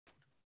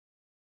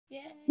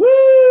Yay.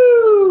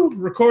 Woo!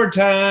 Record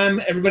time.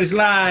 Everybody's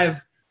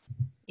live.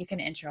 You can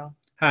intro.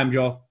 Hi, I'm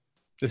Joel.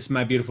 This is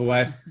my beautiful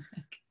wife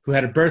who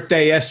had a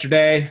birthday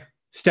yesterday,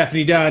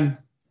 Stefani Dunn.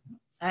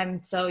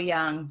 I'm so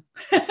young.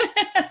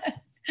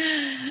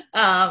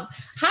 Hi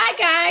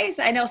guys.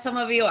 I know some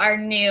of you are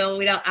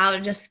new. I'll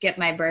just skip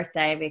my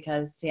birthday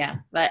because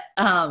but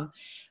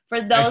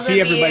for those I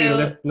see of everybody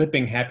you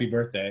lipping happy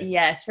birthday.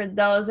 Yes, for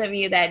those of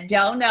you that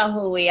don't know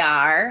who we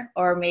are,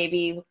 or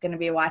maybe going to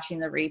be watching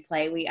the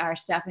replay, we are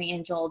Stefani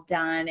and Joel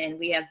Dunn, and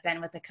we have been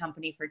with the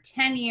company for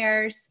 10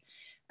 years,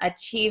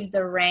 achieved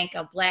the rank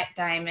of Black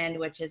Diamond,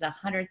 which is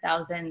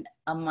 $100,000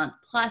 a month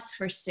plus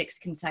for 6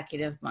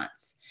 consecutive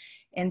months.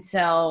 And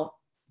so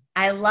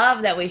I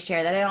love that we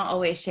share that. I don't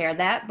always share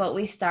that, but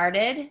we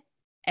started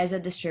as a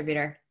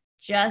distributor,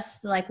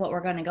 just like what we're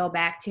going to go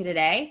back to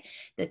today.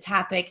 The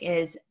topic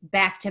is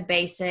back to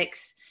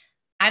basics.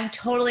 I'm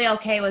totally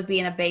okay with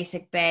being a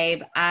basic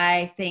babe.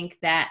 I think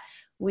that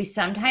we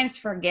sometimes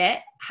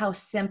forget how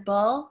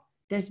simple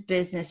this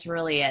business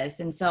really is.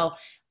 And so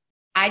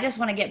I just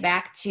want to get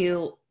back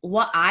to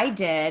what I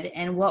did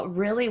and what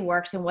really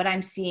works and what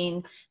I'm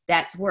seeing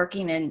that's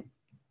working, and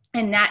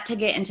not to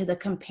get into the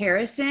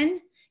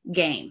comparison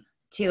game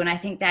too. And I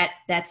think that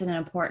that's an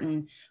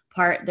important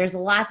part. There's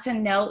lots of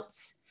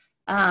notes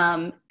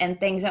and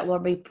things that we'll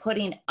be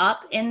putting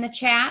up in the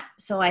chat.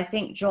 So I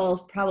think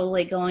Joel's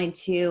probably going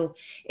to,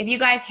 if you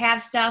guys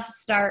have stuff,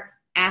 start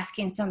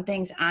asking some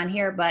things on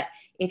here. But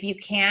if you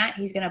can't,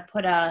 he's going to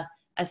put a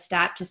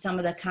stop to some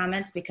of the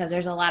comments because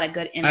there's a lot of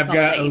good info. I've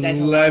got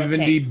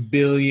 11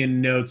 billion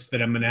notes that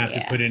I'm going to have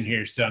to put in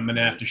here. So I'm going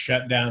to have to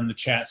shut down the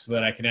chat so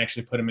that I can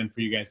actually put them in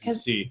for you guys to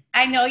see.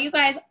 I know you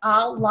guys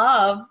all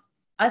love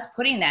us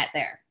putting that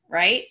there,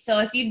 right? So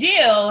if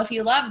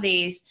you love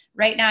these,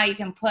 right now you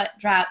can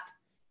drop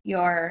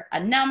your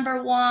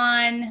number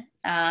one.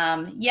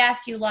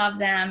 Yes, you love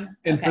them.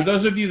 And for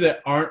those of you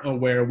that aren't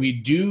aware, we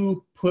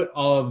do put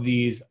all of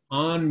these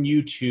on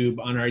YouTube,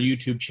 on our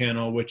YouTube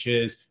channel, which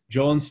is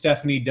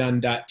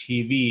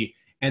joelandstefanidunn.tv.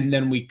 And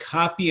then we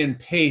copy and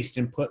paste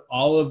and put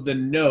all of the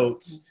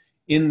notes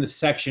in the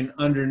section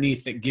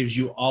underneath that gives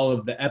you all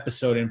of the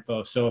episode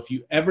info. So if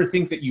you ever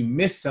think that you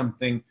missed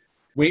something,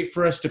 wait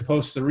for us to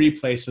post the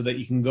replay so that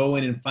you can go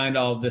in and find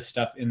all of this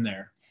stuff in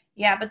there.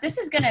 Yeah, but this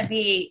is going to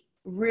be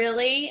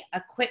really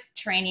a quick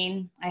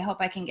training. I hope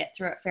I can get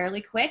through it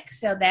fairly quick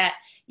so that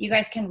you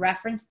guys can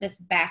reference this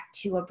back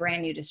to a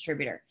brand new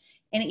distributor.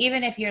 And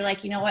even if you're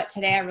like, you know what,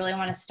 today I really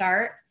want to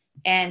start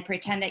and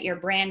pretend that you're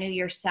brand new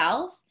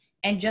yourself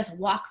and just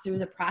walk through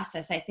the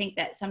process. I think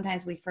that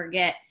sometimes we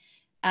forget,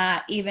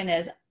 even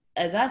as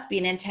us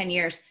being in 10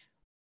 years,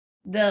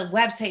 the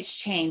websites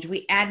change,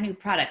 we add new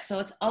products. So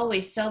it's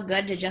always so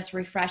good to just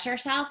refresh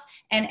ourselves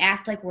and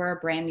act like we're a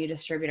brand new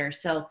distributor.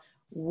 So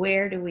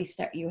where do we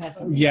start? You have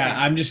something. Yeah,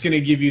 I'm just going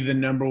to give you the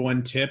number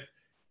one tip.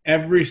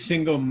 Every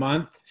single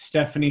month,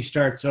 Stefani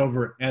starts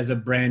over as a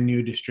brand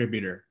new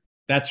distributor.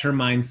 That's her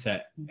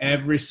mindset.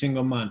 Every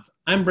single month.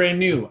 I'm brand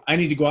new. I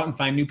need to go out and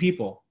find new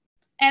people.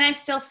 And I'm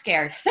still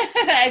scared.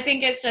 I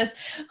think it's just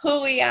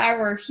who we are.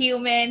 We're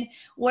human.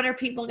 What are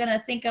people going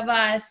to think of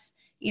us?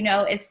 You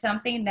know, it's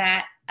something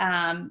that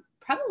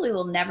probably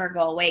will never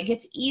go away. It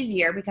gets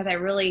easier because I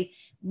really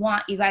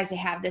want you guys to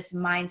have this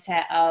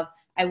mindset of,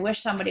 I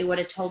wish somebody would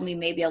have told me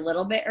maybe a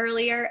little bit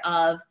earlier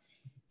of,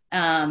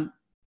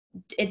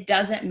 it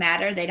doesn't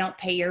matter. They don't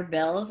pay your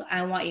bills.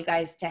 I want you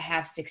guys to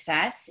have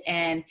success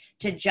and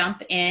to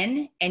jump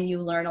in and you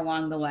learn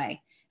along the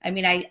way. I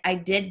mean, I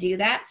did do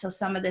that. So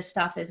some of this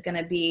stuff is going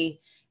to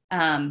be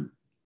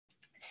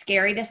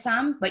scary to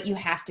some, but you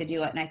have to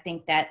do it. And I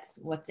think that's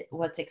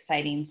what's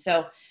exciting.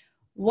 So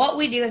what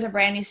we do as a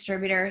brand new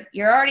distributor,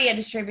 you're already a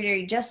distributor.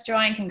 You just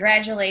joined.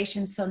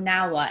 Congratulations. So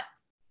now what?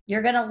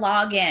 You're going to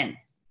log in.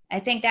 I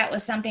think that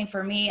was something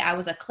for me. I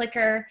was a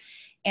clicker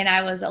and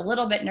I was a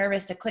little bit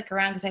nervous to click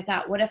around because I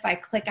thought, what if I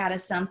click out of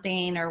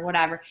something or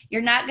whatever?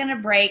 You're not going to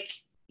break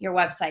your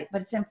website,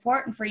 but it's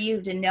important for you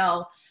to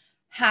know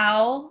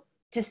how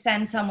to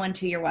send someone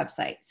to your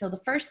website. So the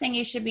first thing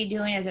you should be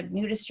doing as a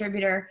new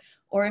distributor,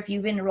 or if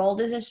you've enrolled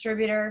as a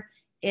distributor,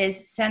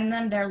 is send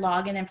them their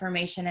login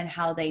information and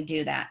how they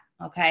do that.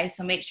 Okay,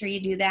 so make sure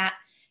you do that.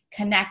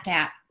 Connect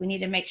app. We need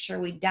to make sure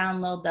we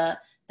download the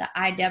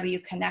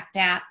IW Connect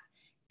app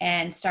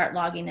and start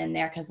logging in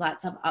there because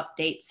lots of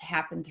updates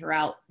happen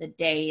throughout the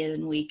day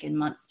and week and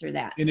months through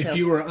that. And if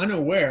you were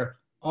unaware,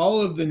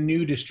 all of the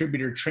new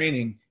distributor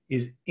training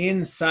is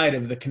inside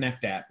of the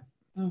Connect app.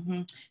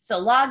 Mm-hmm. So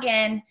log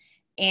in,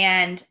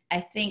 and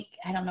I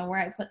don't know where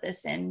I put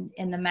this in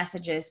the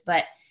messages,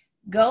 but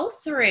go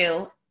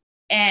through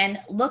and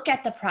look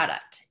at the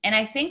product. And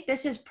I think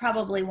this is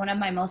probably one of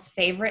my most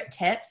favorite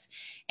tips.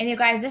 And you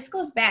guys, this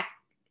goes back,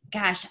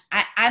 gosh,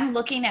 I'm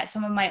looking at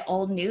some of my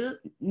old new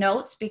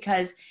notes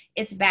because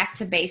it's back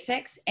to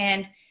basics.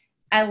 And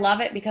I love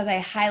it because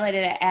I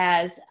highlighted it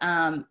as,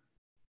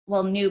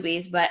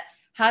 newbies, but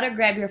how to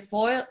grab your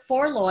four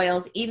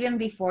loyals even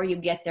before you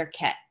get their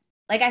kit.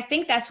 Like, I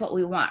think that's what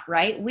we want,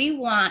 right? We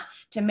want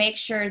to make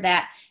sure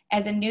that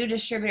as a new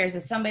distributor,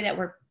 as somebody that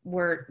we're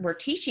we're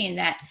teaching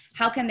that,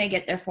 how can they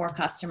get their 4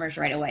 customers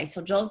right away?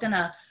 So Joel's going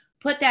to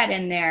put that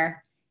in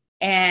there.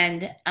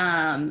 And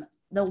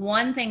the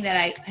one thing that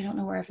I don't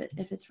know where if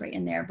it's right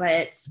in there,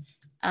 but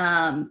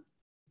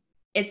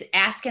it's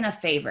asking a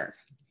favor.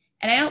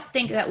 And I don't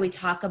think that we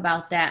talk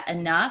about that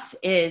enough,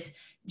 is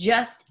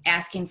just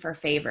asking for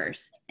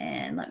favors.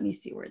 And let me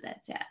see where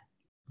that's at.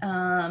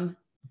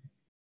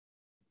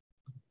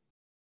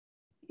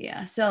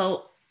 Yeah,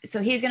 so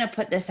he's going to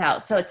put this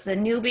out. So it's the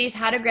Newbies,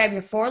 how to grab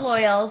your 4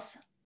 loyals,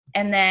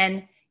 and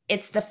then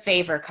it's the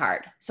favor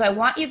card. So I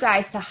want you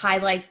guys to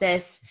highlight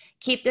this,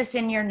 keep this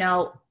in your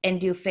note,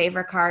 and do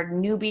favor card,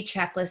 newbie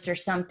checklist or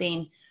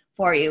something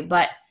for you.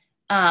 But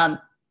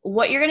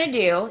what you're going to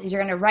do is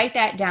you're going to write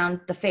that down,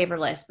 the favor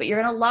list, but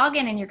you're going to log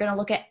in and you're going to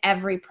look at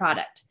every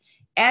product.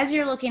 As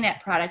you're looking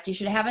at product, you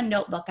should have a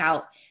notebook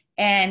out,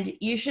 and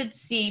you should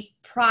see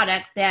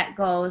product that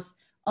goes,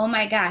 oh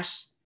my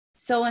gosh,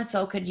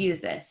 so-and-so could use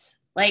this.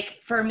 Like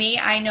for me,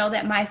 I know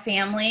that my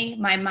family,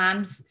 my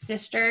mom's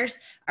sisters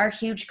are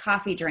huge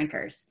coffee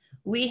drinkers.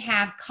 We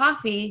have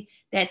coffee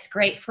that's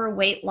great for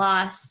weight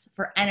loss,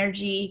 for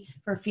energy,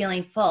 for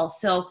feeling full.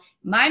 So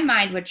my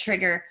mind would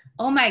trigger,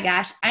 oh my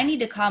gosh, I need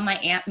to call my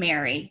Aunt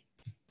Mary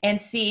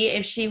and see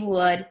if she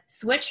would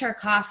switch her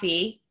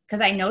coffee,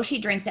 because I know she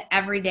drinks it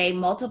every day,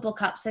 multiple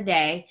cups a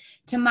day,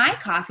 to my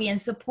coffee and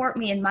support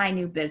me in my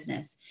new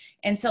business.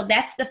 And so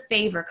that's the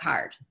favor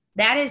card.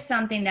 That is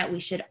something that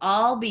we should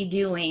all be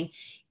doing.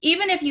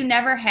 Even if you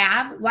never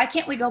have, why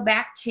can't we go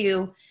back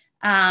to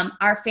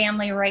our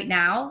family right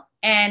now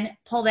and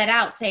pull that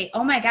out? Say,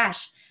 oh my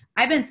gosh,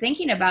 I've been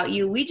thinking about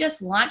you. We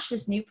just launched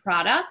this new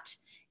product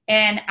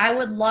and I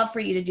would love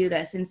for you to do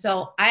this. And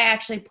so I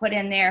actually put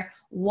in there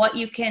what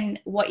you can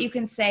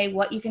say,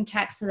 what you can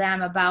text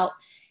them about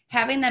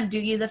having them do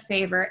you the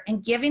favor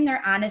and giving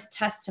their honest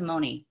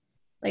testimony.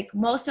 Like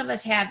most of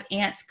us have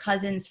aunts,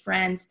 cousins,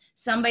 friends,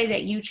 somebody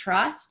that you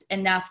trust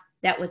enough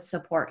that would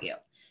support you.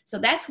 So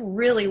that's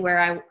really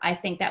where I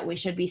think that we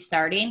should be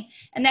starting.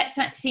 And that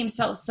seems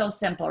so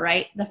simple,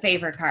 right? The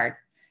favor card.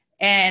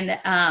 And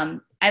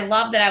I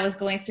love that I was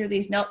going through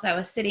these notes. I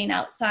was sitting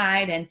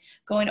outside and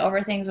going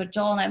over things with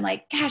Joel. And I'm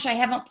like, gosh, I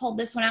haven't pulled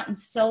this one out in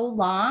so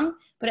long,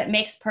 but it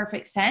makes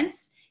perfect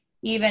sense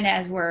even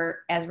as we're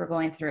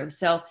going through.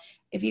 So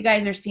if you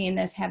guys are seeing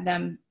this, have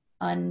them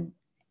can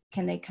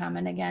they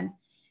comment again?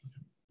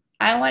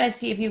 I want to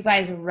see if you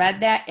guys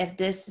read that, if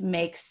this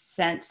makes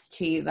sense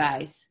to you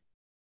guys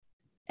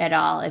at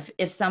all.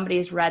 If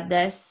somebody's read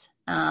this,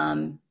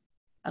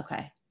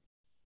 okay.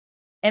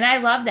 And I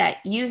love that.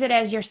 Use it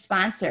as your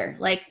sponsor.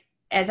 Like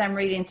as I'm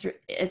reading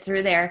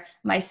through there,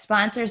 my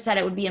sponsor said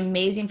it would be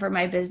amazing for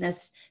my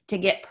business to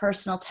get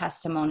personal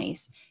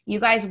testimonies. You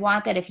guys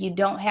want that. If you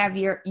don't have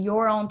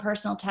your own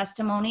personal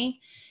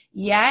testimony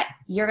yet,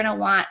 you're going to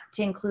want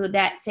to include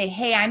that. Say,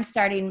 hey, I'm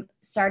starting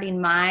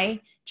my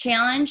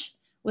challenge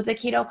with the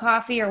Keto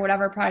Coffee or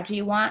whatever product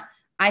you want.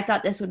 I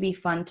thought this would be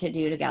fun to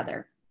do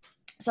together.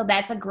 So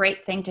that's a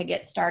great thing to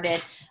get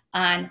started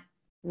on.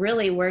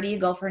 Really, where do you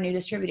go for a new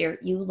distributor?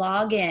 You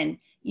log in,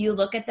 you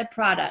look at the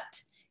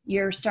product,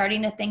 you're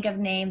starting to think of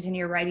names and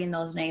you're writing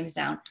those names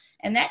down.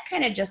 And that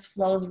kind of just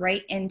flows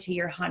right into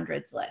your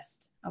hundreds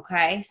list.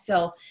 Okay.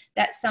 So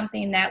that's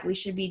something that we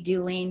should be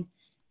doing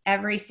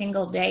every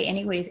single day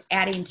anyways,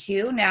 adding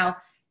to. Now,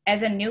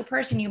 as a new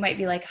person, you might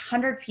be like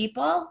 100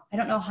 people. I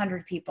don't know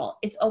 100 people.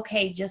 It's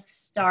okay.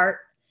 Just start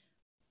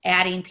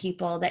adding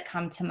people that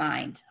come to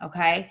mind.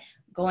 Okay.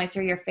 Going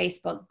through your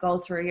Facebook, go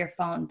through your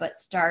phone, but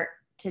start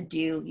to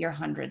do your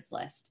hundreds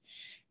list.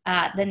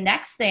 The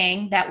next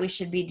thing that we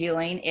should be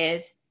doing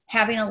is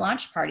having a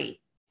launch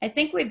party. I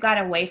think we've got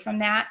away from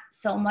that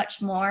so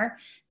much more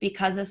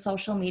because of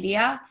social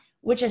media,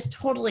 which is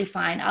totally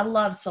fine. I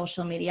love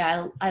social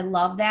media. I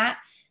love that.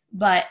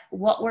 But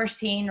what we're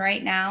seeing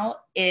right now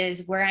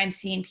is where I'm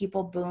seeing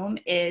people boom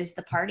is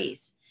the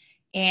parties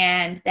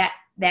and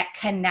that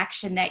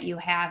connection that you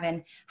have,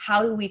 and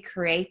how do we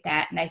create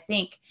that? And I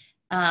think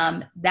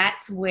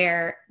that's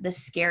where the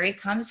scary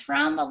comes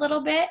from a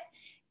little bit.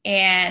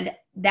 And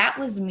that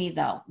was me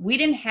though. We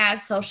didn't have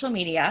social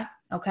media.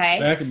 Okay.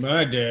 Back in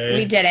my day.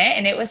 We didn't.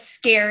 And it was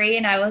scary.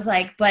 And I was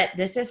like, but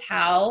this is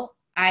how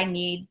I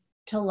need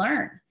to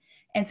learn.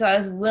 And so I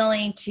was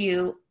willing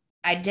to,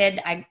 I did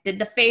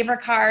the favor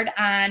card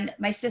on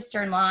my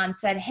sister-in-law and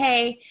said,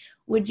 hey,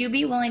 would you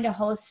be willing to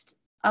host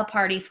a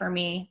party for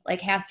me?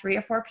 Like have 3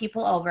 or 4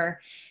 people over.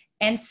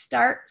 And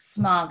start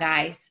small,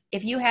 guys.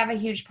 If you have a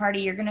huge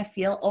party, you're going to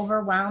feel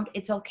overwhelmed.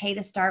 It's okay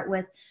to start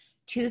with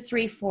 2,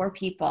 3, 4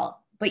 people,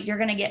 but you're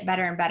going to get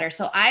better and better.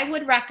 So I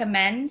would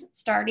recommend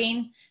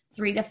starting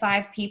 3 to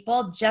 5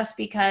 people just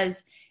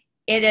because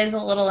it is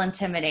a little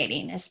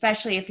intimidating,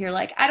 especially if you're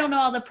like, I don't know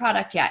all the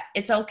product yet.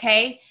 It's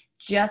okay.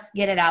 Just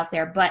get it out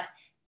there, but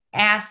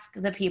ask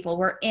the people.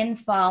 We're in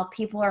fall.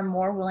 People are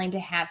more willing to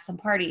have some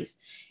parties.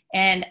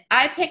 And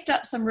I picked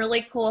up some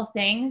really cool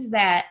things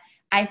that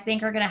I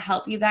think are going to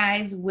help you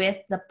guys with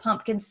the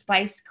pumpkin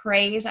spice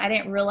craze. I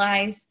didn't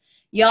realize,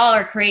 y'all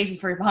are crazy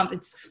for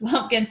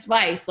pumpkin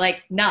spice,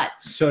 like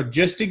nuts. So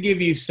just to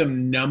give you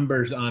some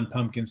numbers on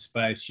pumpkin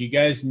spice, you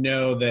guys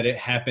know that it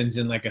happens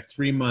in like a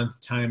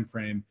 3-month time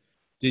frame.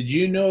 Did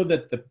you know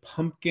that the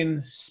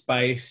pumpkin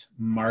spice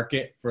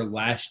market for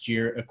last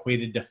year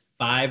equated to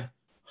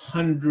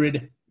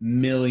 $500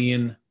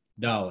 million?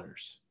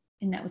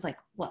 And that was like,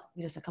 what,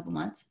 just a couple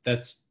months?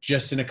 That's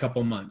just in a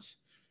couple months.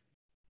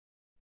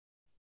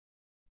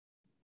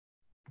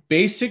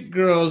 Basic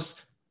girls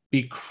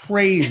be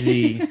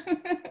crazy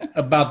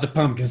about the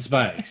pumpkin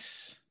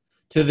spice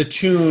to the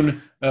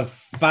tune of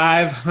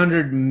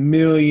 $500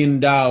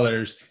 million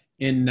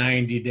in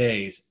 90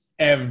 days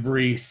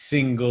every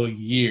single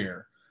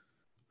year.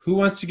 Who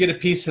wants to get a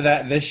piece of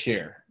that this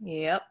year?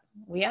 Yep,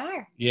 we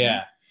are.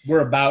 Yeah,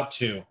 we're about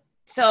to.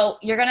 So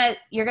you're gonna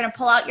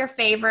pull out your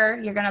favor.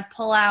 You're gonna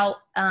pull out,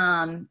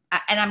 and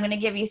I'm gonna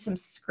give you some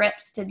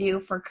scripts to do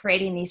for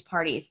creating these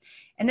parties.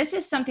 And this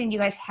is something you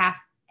guys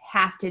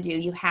have to do.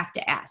 You have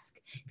to ask.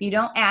 If you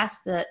don't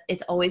ask,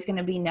 it's always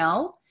gonna be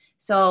no.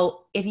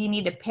 So if you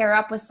need to pair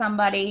up with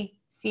somebody,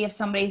 see if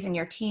somebody's in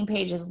your team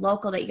page is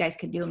local that you guys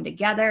could do them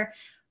together.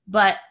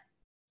 But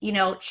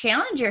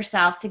challenge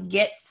yourself to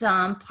get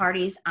some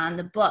parties on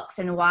the books.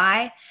 And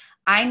why?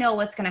 I know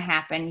what's going to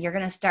happen. You're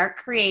going to start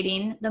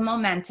creating the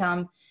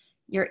momentum.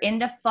 You're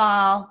into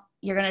fall.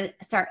 You're going to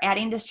start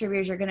adding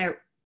distributors. You're going to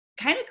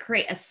kind of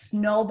create a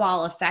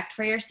snowball effect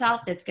for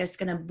yourself that's just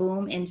going to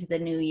boom into the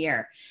new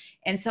year.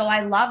 And so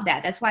I love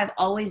that. That's why I've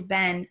always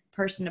been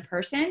person to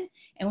person.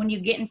 And when you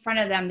get in front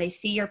of them, they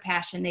see your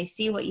passion. They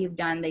see what you've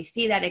done. They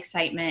see that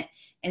excitement.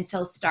 And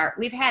so start.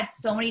 We've had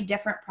so many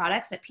different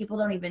products that people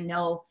don't even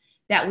know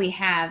that we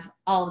have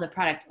all of the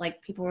product.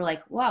 Like people were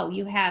like, whoa,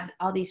 you have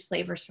all these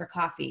flavors for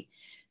coffee.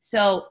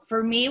 So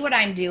for me, what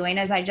I'm doing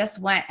is I just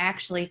went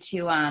actually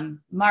to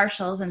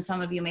Marshall's, and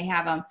some of you may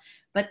have them,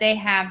 but they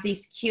have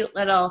these cute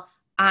little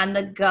on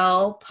the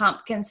go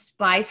pumpkin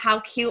spice. How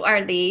cute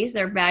are these?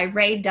 They're by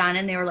Dunn,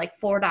 and they were like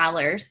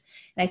 $4.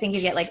 And I think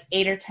you get like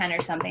 8 or 10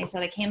 or something. So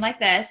they came like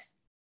this.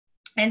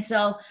 And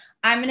so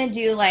I'm going to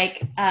do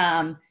like,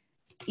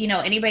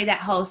 anybody that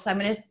hosts, I'm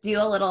going to do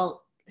a little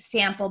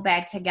sample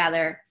bag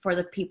together for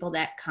the people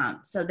that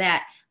come so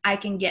that I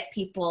can get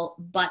people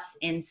butts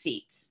in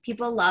seats.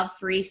 People love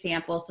free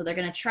samples, so they're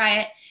going to try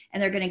it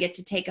and they're going to get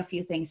to take a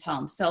few things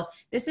home. So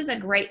this is a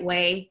great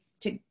way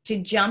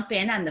to jump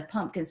in on the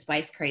pumpkin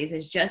spice craze.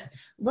 Is just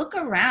look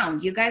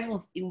around. You guys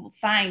will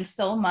find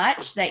so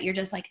much that you're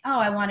just like, oh,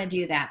 I want to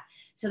do that.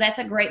 So that's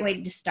a great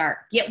way to start.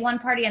 Get one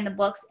party in the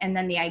books, and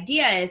then the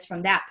idea is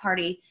from that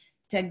party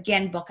to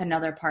again book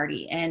another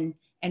party, and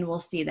we'll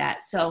see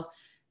that. So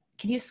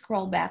can you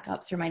scroll back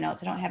up through my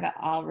notes? I don't have it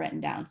all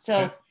written down.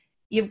 So okay.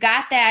 You've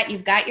got that.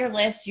 You've got your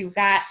list. You've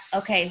got,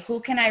 okay, who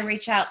can I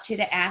reach out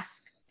to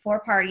ask for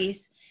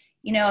parties?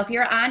 If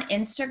you're on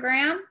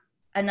Instagram,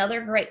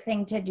 another great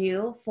thing to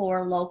do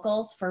for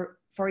locals,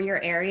 for your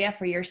area,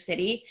 for your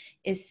city,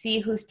 is see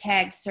who's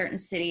tagged certain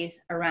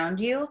cities around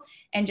you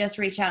and just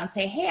reach out and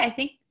say, hey, I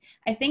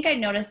think I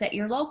noticed that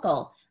you're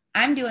local.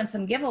 I'm doing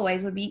some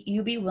giveaways. Would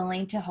you be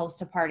willing to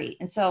host a party?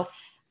 And so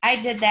I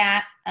did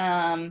that.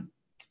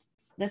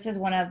 This is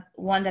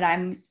one that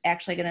I'm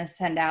actually going to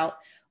send out.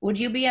 Would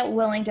you be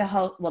willing to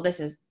host? Well, this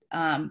is,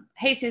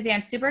 hey, Susie,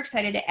 I'm super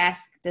excited to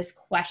ask this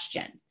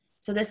question.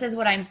 So this is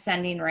what I'm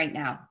sending right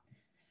now.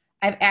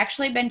 I've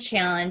actually been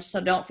challenged,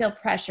 so don't feel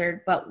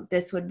pressured, but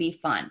this would be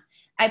fun.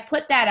 I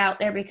put that out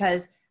there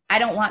because I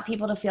don't want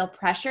people to feel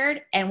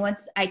pressured. And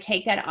once I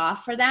take that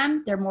off for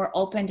them, they're more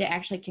open to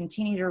actually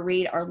continue to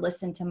read or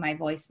listen to my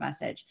voice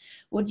message.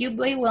 Would you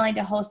be willing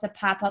to host a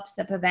pop-up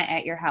sip event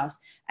at your house?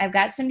 I've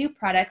got some new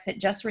products that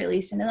just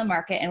released into the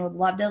market and would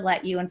love to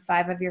let you and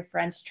 5 of your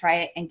friends try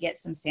it and get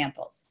some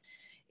samples.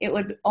 It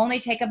would only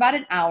take about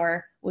an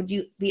hour. Would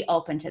you be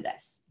open to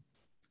this?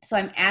 So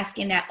I'm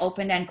asking that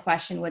open-end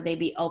question, would they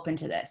be open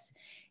to this?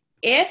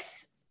 If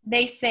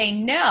they say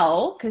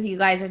no, because you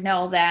guys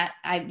know that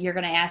you're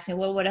going to ask me,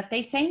 well, what if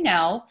they say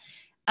no?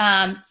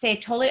 Say,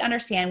 totally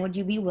understand. Would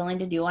you be willing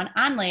to do an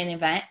online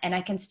event? And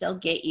I can still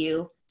get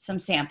you some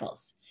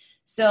samples.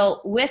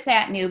 So with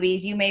that,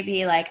 newbies, you may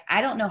be like,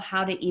 I don't know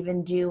how to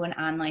even do an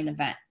online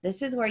event.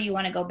 This is where you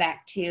want to go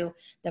back to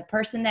the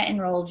person that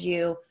enrolled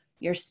you,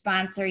 your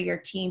sponsor, your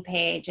team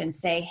page, and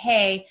say,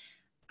 hey,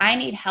 I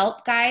need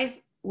help,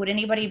 guys. Would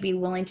anybody be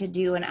willing to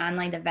do an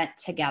online event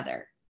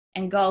together?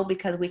 And go,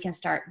 because we can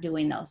start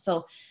doing those.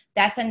 So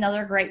that's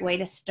another great way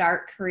to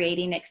start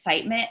creating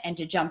excitement and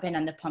to jump in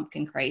on the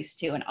pumpkin craze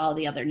too and all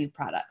the other new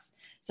products.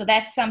 So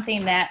that's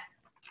something that,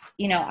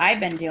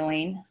 I've been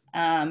doing.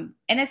 And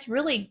it's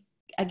really,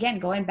 again,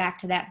 going back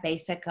to that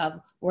basic of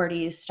where do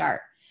you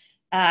start?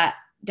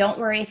 Don't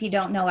worry if you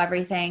don't know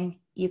everything.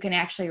 You can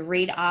actually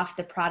read off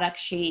the product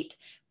sheet,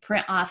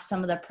 print off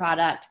some of the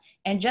product,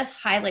 and just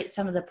highlight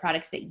some of the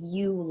products that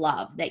you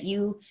love, that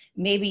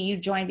maybe you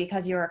joined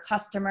because you're a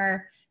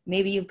customer.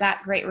 Maybe you've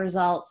got great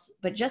results,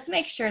 but just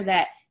make sure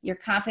that you're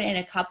confident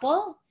in a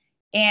couple.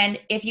 And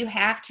if you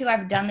have to,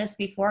 I've done this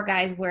before,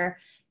 guys, where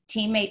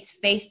teammates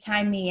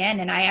FaceTime me in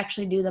and I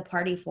actually do the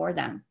party for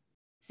them.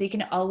 So you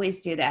can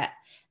always do that.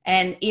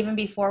 And even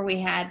before we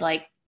had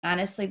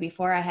honestly,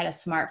 before I had a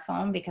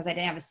smartphone, because I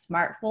didn't have a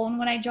smartphone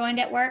when I joined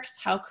at Works.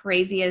 How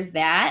crazy is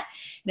that?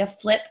 The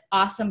flip,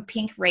 awesome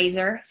pink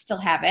razor, still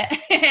have it.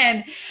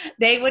 And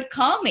they would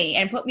call me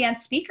and put me on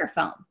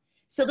speakerphone.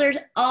 So there's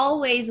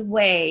always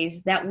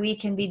ways that we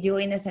can be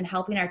doing this and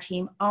helping our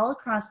team all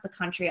across the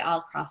country, all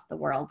across the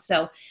world.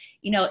 So,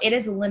 it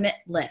is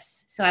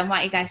limitless. So I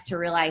want you guys to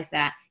realize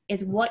that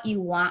it's what you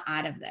want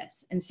out of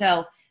this. And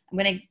so I'm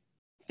going to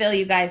fill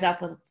you guys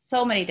up with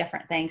so many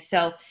different things.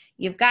 So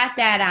you've got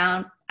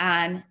that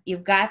on,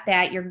 you've got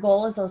that. Your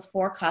goal is those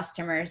 4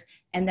 customers.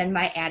 And then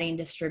by adding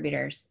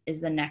distributors is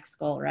the next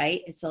goal,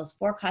 right? It's those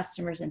 4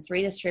 customers and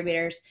 3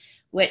 distributors,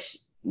 which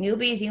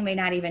newbies, you may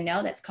not even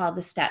know, that's called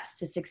the steps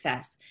to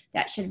success.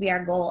 That should be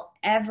our goal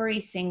every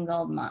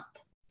single month.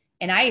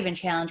 And I even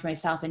challenge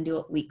myself and do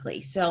it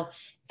weekly. So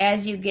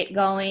as you get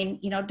going,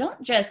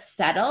 don't just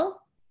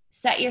settle,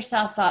 set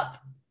yourself up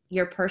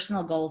your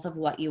personal goals of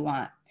what you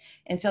want.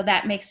 And so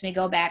that makes me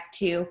go back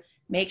to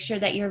make sure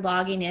that you're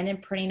logging in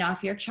and printing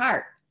off your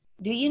chart.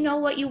 Do you know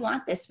what you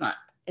want this month?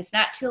 It's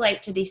not too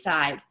late to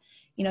decide.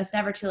 It's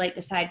never too late to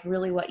decide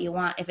really what you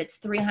want. If it's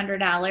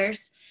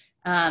 $300,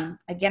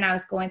 again, I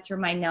was going through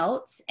my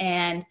notes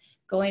and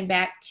going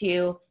back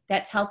to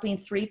that's helping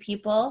 3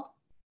 people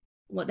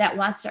that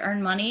wants to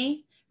earn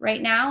money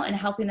right now and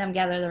helping them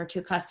gather their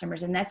 2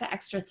 customers. And that's an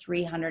extra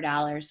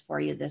 $300 for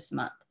you this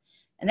month.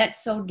 And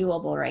that's so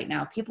doable right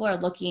now. People are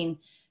looking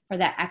for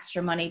that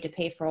extra money to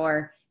pay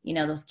for,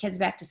 those kids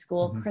back to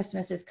school. Mm-hmm.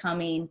 Christmas is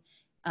coming,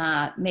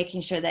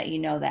 making sure that you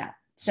know that.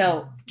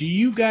 So do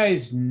you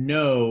guys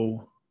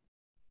know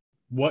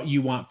what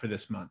you want for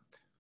this month?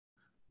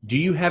 Do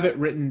you have it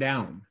written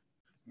down?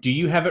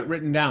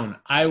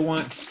 I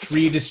want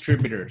 3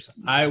 distributors.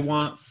 I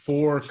want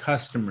 4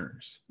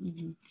 customers.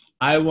 Mm-hmm.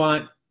 I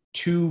want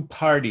 2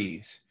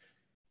 parties.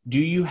 Do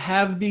you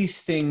have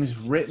these things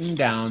written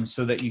down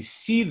so that you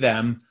see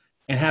them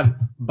and have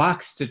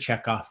box to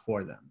check off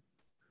for them?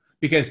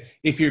 Because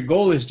if your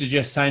goal is to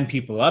just sign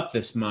people up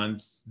this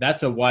month,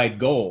 that's a wide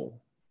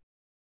goal.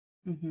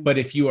 Mm-hmm. But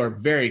if you are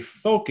very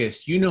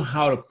focused, you know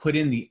how to put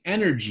in the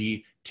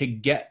energy to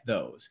get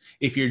those.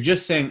 If you're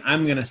just saying,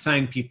 I'm going to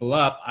sign people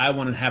up, I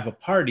want to have a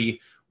party,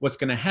 what's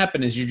going to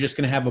happen is you're just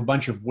going to have a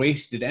bunch of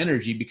wasted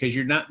energy because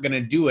you're not going to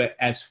do it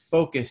as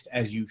focused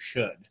as you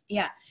should.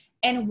 Yeah.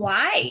 And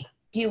why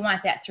do you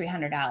want that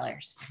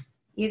 $300?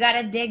 You got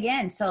to dig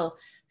in. So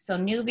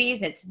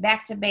newbies, it's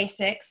back to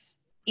basics.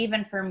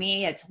 Even for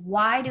me, it's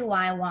why do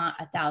I want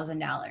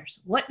 $1,000?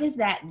 What does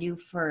that do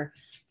for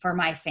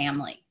my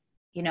family?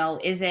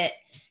 Is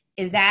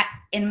that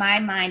in my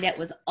mind, it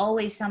was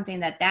always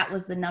something that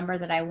was the number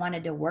that I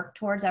wanted to work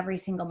towards every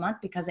single month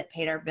because it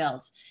paid our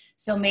bills.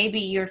 So maybe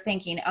you're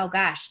thinking, oh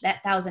gosh,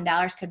 that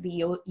 $1,000 could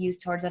be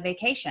used towards a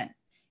vacation.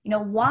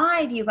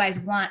 Why do you guys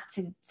want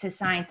to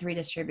sign 3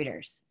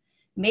 distributors?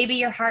 Maybe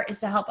your heart is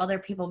to help other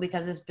people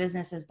because this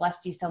business has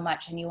blessed you so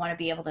much and you want to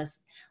be able to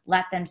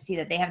let them see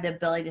that they have the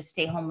ability to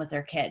stay home with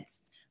their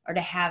kids or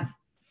to have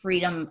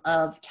freedom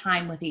of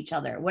time with each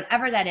other,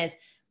 whatever that is,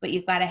 but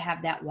you've got to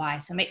have that why.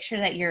 So make sure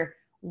that your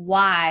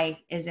why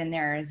is in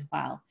there as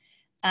well.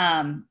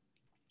 And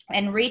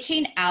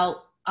reaching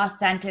out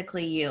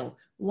authentically you.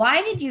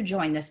 Why did you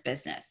join this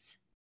business?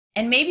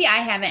 And maybe I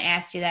haven't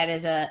asked you that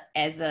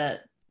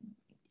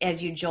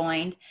as you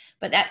joined,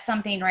 but that's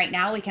something right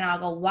now we can all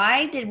go,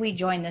 why did we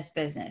join this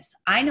business?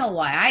 I know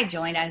why I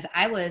joined, as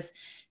I was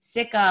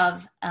sick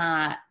of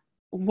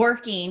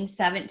working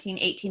 17,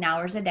 18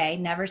 hours a day,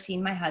 never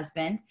seen my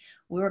husband.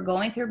 We were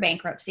going through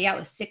bankruptcy. I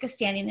was sick of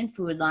standing in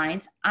food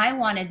lines. I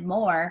wanted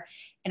more,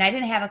 and I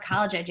didn't have a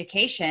college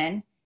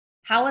education.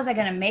 How was I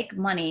going to make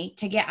money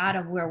to get out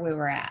of where we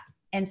were at?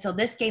 And so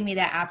this gave me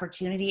that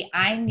opportunity.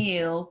 I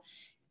knew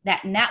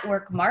that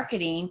network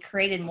marketing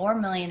created more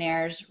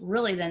millionaires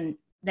really than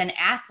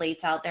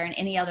athletes out there in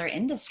any other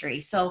industry.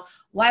 So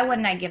why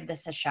wouldn't I give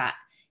this a shot?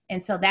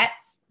 And so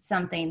that's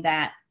something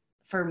that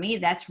for me,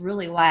 that's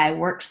really why I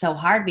worked so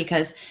hard,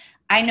 because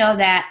I know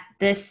that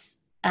this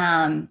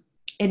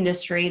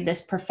industry,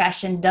 this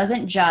profession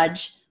doesn't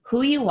judge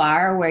who you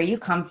are or where you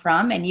come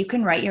from, and you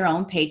can write your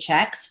own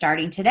paycheck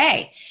starting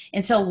today.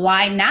 And so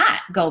why not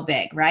go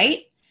big,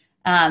 right?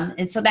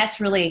 And so that's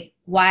really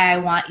why I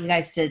want you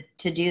guys to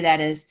do that,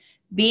 is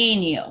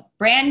being you.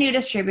 Brand new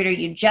distributor,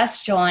 you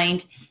just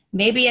joined.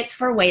 Maybe it's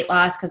for weight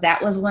loss, because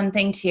that was one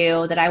thing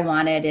too that I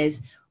wanted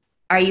is,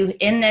 are you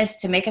in this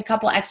to make a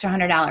couple extra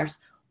 $100?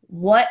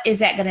 What is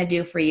that going to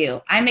do for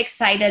you? I'm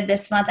excited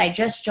this month. I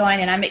just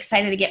joined and I'm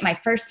excited to get my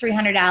first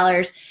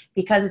 $300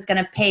 because it's going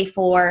to pay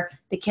for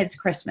the kids'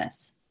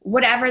 Christmas.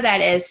 Whatever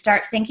that is,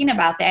 start thinking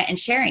about that and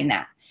sharing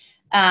that.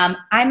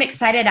 I'm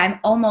excited. I'm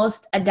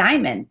almost a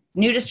diamond.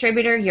 New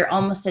distributor, you're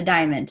almost a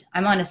diamond.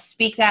 I'm going to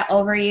speak that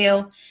over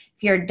you.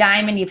 If you're a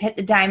diamond, you've hit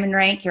the diamond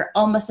rank, you're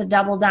almost a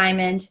double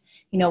diamond.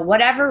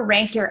 Whatever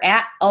rank you're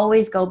at,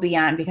 always go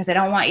beyond, because I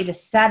don't want you to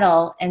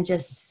settle and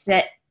just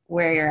sit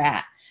where you're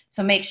at.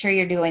 So make sure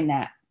you're doing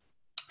that.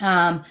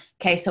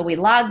 Okay, so we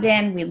logged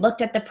in, we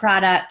looked at the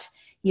product.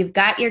 You've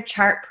got your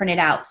chart printed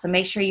out. So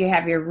make sure you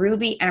have your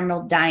ruby,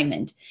 emerald,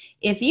 diamond.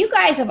 If you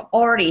guys have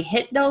already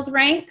hit those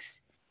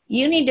ranks,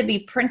 you need to be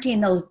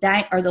printing those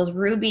those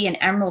ruby and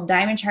emerald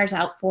diamond charts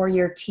out for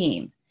your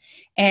team.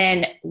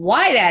 And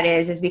why that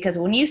is because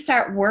when you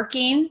start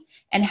working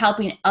and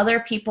helping other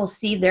people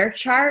see their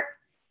chart,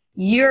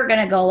 you're going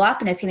to go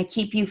up and it's going to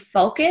keep you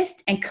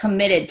focused and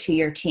committed to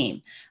your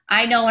team.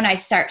 I know when I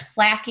start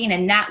slacking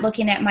and not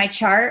looking at my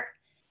chart,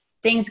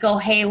 things go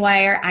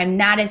haywire. I'm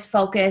not as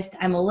focused.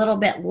 I'm a little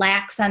bit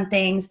lax on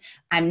things.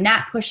 I'm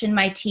not pushing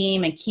my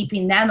team and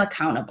keeping them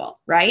accountable,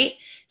 right?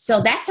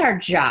 So that's our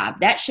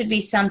job. That should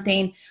be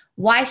something.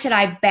 Why should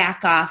I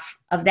back off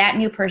of that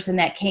new person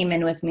that came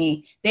in with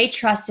me? They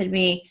trusted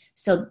me.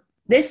 So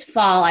this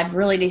fall, I've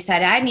really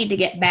decided I need to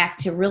get back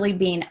to really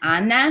being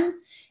on them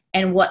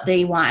and what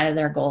they want out of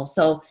their goals.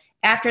 So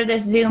after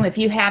this Zoom, if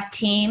you have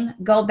team,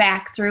 go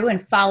back through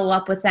and follow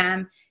up with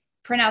them,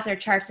 print out their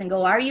charts and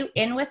go, are you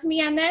in with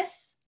me on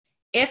this?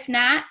 If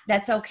not,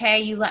 that's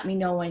okay. You let me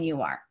know when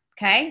you are.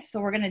 Okay.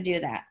 So we're going to do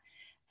that.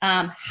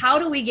 How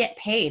do we get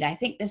paid? I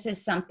think this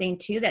is something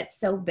too that's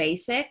so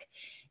basic.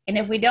 And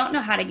if we don't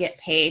know how to get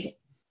paid,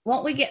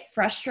 won't we get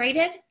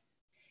frustrated?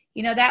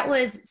 You know, that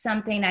was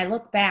something I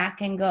look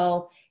back and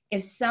go,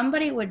 if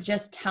somebody would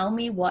just tell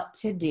me what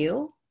to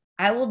do,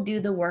 I will do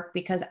the work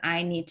because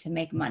I need to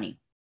make money.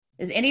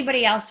 Does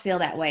anybody else feel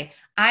that way?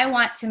 I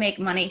want to make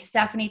money.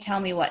 Stefani, tell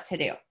me what to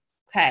do.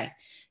 Okay.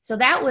 So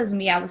that was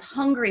me. I was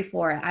hungry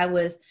for it. I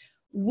was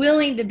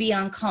willing to be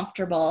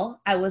uncomfortable.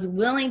 I was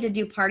willing to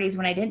do parties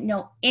when I didn't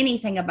know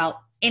anything about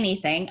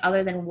anything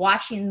other than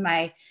watching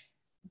my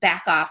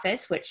back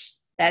office, which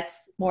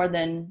that's more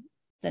than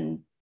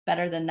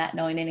better than not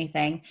knowing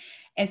anything.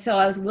 And so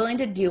I was willing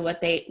to do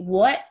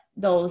what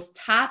those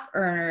top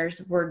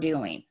earners were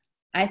doing.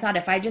 I thought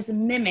if I just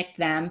mimic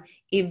them,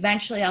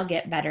 eventually I'll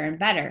get better and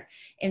better.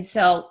 And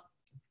so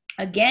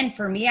again,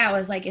 for me, I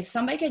was like, if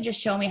somebody could just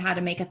show me how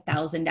to make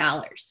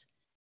 $1,000.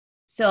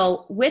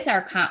 So with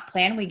our comp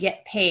plan, we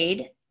get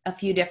paid a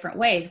few different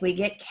ways. We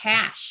get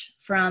cash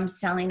from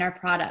selling our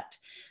product.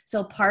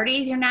 So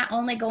parties, you're not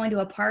only going to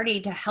a party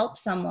to help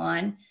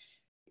someone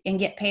and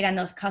get paid on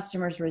those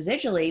customers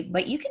residually,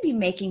 but you can be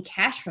making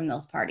cash from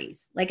those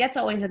parties. Like that's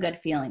always a good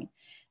feeling.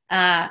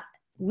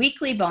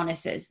 Weekly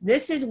bonuses.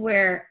 This is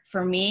where,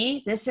 for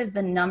me, this is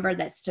the number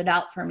that stood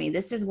out for me.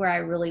 This is where I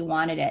really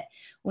wanted it.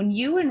 When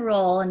you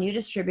enroll a new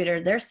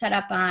distributor, they're set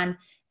up on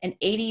an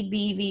 80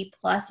 BV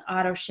plus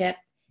auto ship,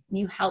 and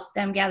you help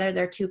them gather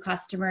their 2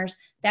 customers,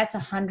 that's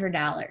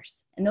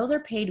 $100. And those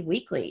are paid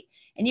weekly.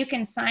 And you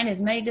can sign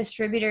as many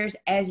distributors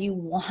as you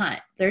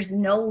want. There's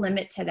no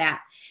limit to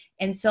that.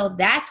 And so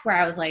that's where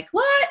I was like,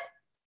 what?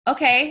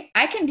 Okay,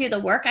 I can do the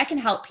work. I can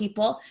help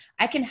people.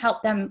 I can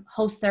help them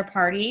host their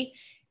party.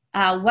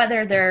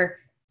 Whether they're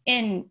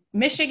in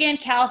Michigan,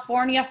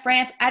 California,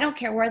 France, I don't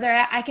care where they're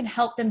at. I can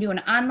help them do an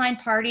online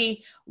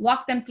party,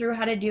 walk them through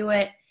how to do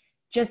it,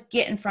 just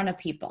get in front of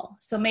people.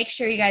 So make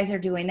sure you guys are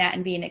doing that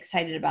and being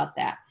excited about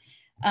that.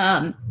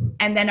 And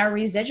then our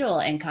residual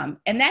income.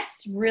 And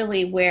that's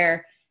really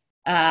where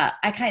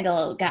I kind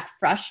of got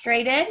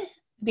frustrated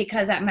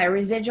because at my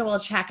residual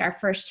check, our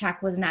first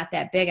check was not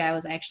that big. I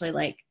was actually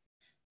like,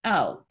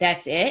 oh,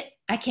 that's it?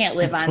 I can't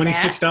live on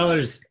that.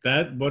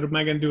 $26, what am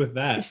I going to do with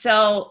that?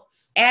 So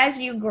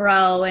as you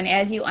grow and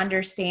as you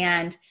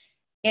understand,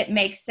 it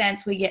makes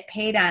sense. We get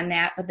paid on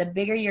that, but the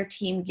bigger your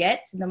team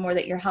gets, the more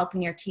that you're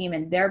helping your team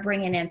and they're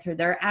bringing in through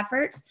their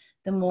efforts,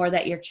 the more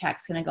that your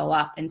check's going to go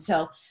up. And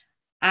so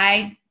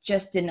I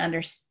just didn't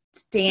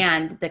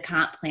understand the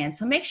comp plan.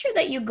 So make sure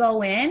that you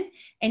go in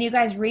and you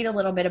guys read a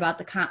little bit about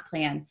the comp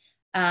plan.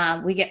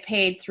 We get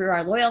paid through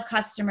our loyal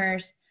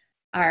customers,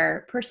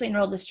 our personally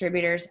enrolled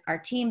distributors, our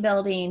team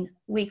building,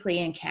 weekly,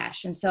 and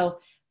cash. And so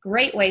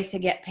great ways to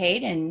get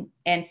paid.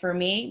 And for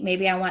me,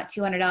 maybe I want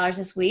 $200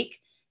 this week.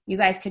 You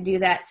guys could do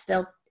that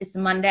still. It's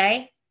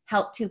Monday.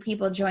 Help 2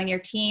 people join your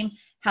team.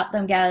 Help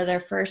them gather their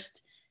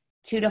first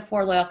 2 to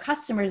 4 loyal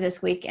customers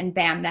this week. And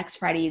bam, next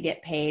Friday you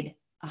get paid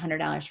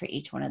 $100 for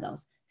each one of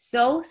those.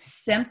 So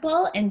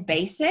simple and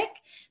basic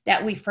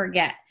that we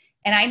forget.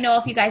 And I know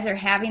if you guys are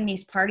having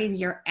these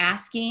parties, you're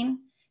asking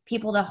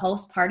people to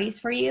host parties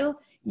for you,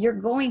 you're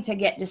going to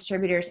get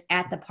distributors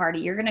at the party.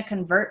 You're going to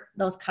convert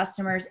those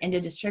customers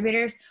into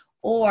distributors,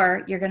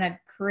 or you're going to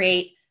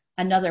create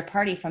another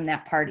party from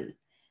that party.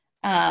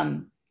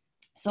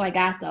 So I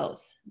got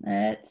those.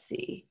 Let's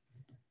see.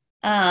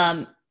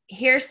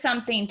 Here's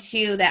something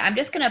too that I'm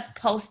just going to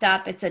post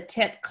up. It's a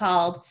tip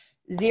called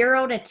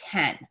 0 to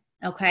 10.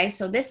 Okay.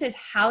 So this is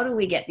how do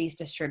we get these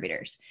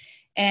distributors?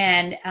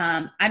 And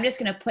I'm just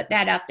going to put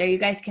that up there. You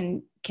guys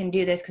can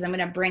do this because I'm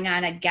going to bring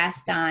on a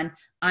guest on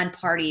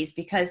parties,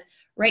 because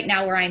right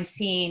now where I'm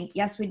seeing,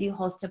 yes, we do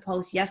host to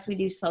post. Yes, we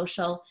do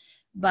social.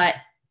 But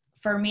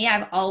for me,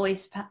 I've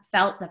always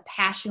felt the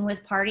passion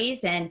with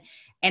parties, and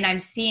I'm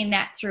seeing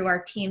that through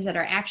our teams that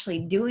are actually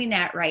doing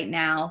that right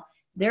now.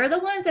 They're the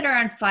ones that are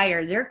on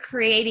fire. They're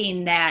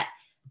creating that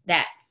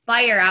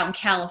fire out in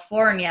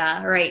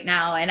California right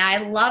now. And I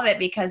love it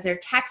because they're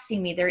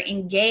texting me. They're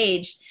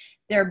engaged.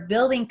 they're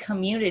building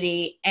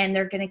community, and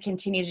they're going to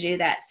continue to do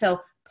that. So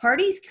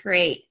parties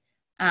create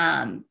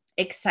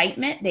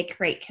excitement, they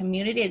create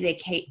community,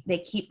 they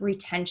keep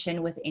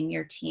retention within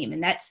your team.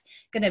 And that's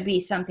going to be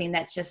something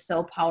that's just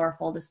so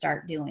powerful to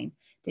start doing.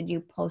 Did you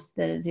post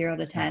the 0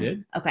 to 10? I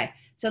did. Okay.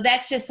 So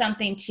that's just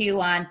something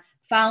too on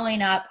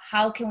following up.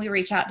 How can we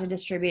reach out to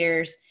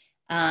distributors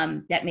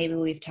that maybe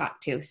we've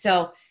talked to?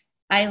 So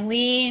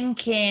Eileen,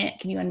 can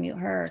you unmute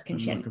her? Can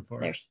she? Looking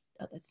for it.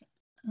 Oh, that's,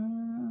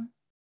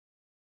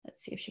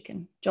 let's see if she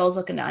can. Joel's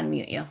looking to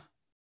unmute you.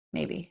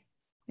 Maybe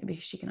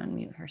she can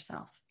unmute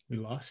herself. We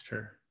lost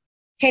her.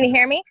 Can you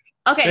hear me?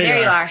 Okay,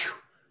 there you are.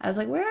 I was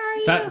like, where are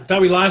you? Thought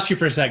we lost you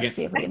for a second. Let's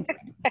see if we can.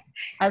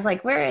 I was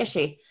like, where is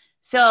she?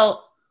 So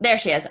there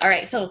she is. All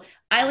right. So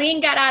Eileen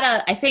got out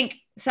of, I think,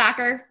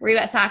 soccer. Were you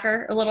at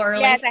soccer a little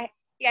early?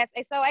 Yes.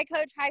 So I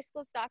coach high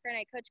school soccer and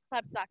I coach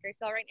club soccer.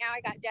 So right now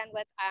I got done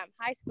with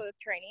high school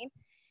training.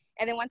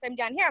 And then once I'm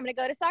done here, I'm going to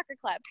go to soccer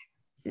club.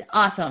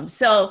 Awesome.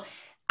 So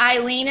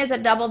Eileen is a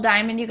double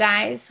diamond, you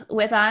guys,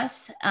 with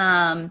us.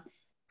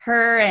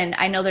 Her and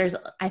I know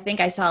I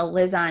think I saw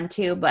Liz on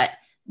too, but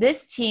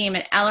this team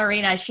at El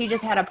Arena, she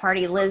just had a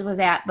party Liz was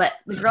at, but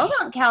the girls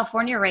out in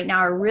California right now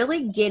are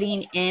really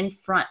getting in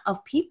front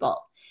of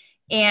people,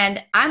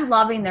 and I'm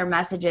loving their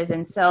messages.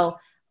 And so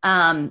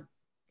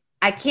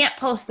I can't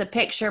post the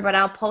picture, but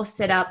I'll post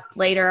it up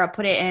later. I'll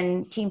put it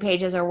in team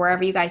pages or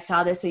wherever you guys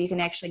saw this so you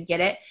can actually get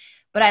it.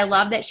 But I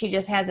love that she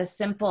just has a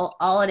simple,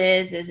 all it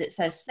is it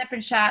says Sip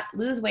and Shop,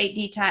 lose weight,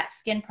 detox,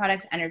 skin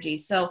products, energy.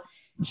 So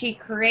she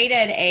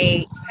created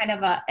a kind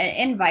of an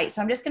invite.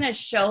 So I'm just going to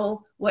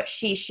show what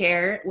she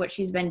shared, what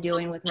she's been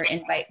doing with her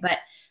invite. But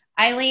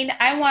Eileen,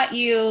 I want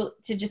you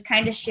to just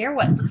kind of share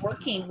what's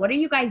working. What are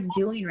you guys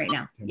doing right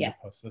now? Can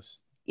post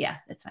this? Yeah,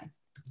 that's fine.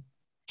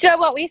 So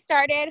what we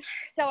started,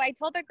 so I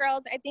told the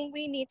girls, I think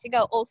we need to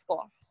go old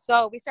school.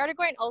 So we started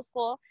going old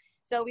school.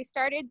 So we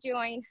started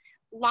doing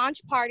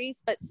launch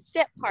parties, but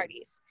sip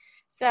parties.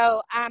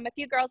 So a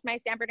few girls, my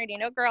San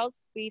Bernardino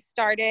girls, we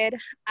started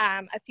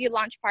a few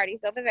launch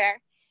parties over there.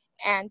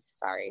 And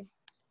sorry,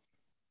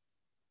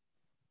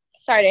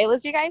 did I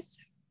lose you guys?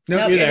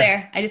 Nope, you're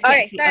there. I just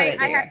can't see. Sorry,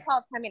 I had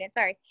called 10 minutes.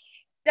 Sorry.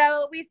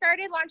 So we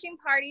started launching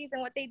parties,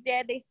 and what they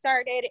did, they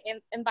started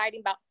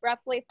inviting about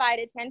roughly 5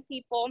 to 10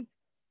 people.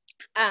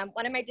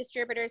 One of my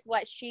distributors,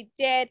 what she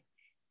did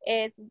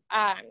is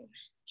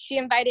she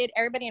invited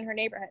everybody in her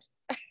neighborhood.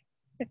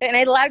 And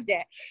I loved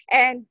it.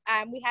 And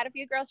we had a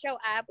few girls show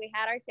up. We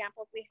had our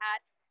samples. We had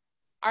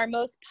our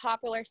most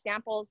popular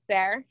samples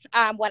there.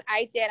 What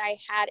I did, I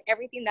had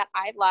everything that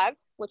I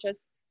loved, which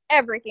was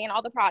everything,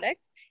 all the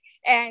products.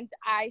 And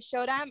I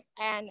showed them,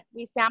 and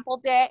we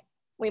sampled it.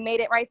 We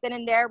made it right then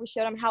and there. We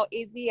showed them how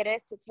easy it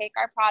is to take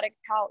our products,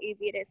 how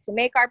easy it is to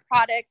make our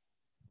products,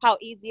 how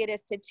easy it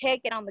is to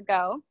take it on the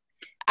go.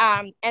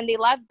 And they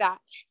loved that.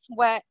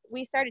 What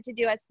we started to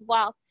do as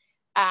well,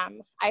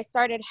 I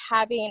started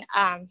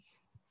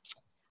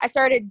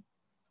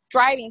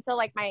driving. So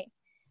like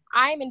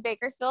I'm in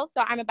Bakersfield,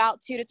 so I'm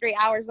about 2 to 3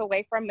 hours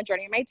away from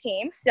majority of my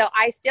team. So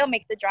I still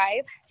make the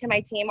drive to my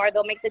team, or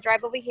they'll make the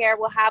drive over here.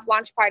 We'll have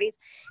launch parties.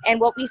 And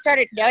what we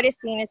started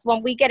noticing is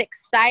when we get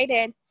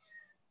excited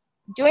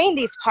doing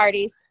these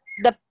parties,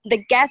 the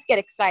guests get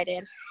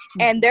excited,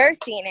 and they're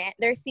seeing it.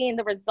 They're seeing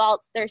the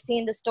results. They're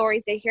seeing the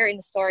stories. They're hearing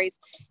the stories,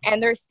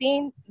 and they're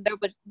seeing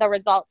the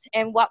results.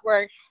 And what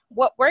we're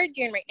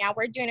doing right now,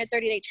 we're doing a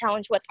 30-day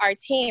challenge with our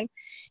team.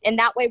 And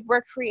that way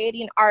we're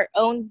creating our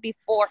own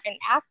before and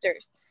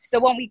afters. So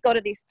when we go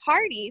to these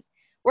parties,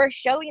 we're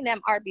showing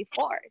them our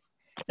befores.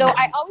 So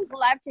I always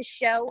love to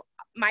show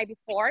my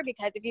before,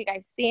 because if you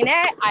guys seen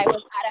it, I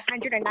was at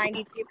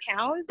 192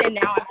 pounds and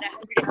now I'm at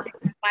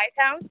 165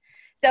 pounds.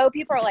 So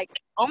people are like,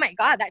 oh my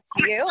God, that's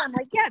you? I'm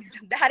like, yeah,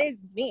 that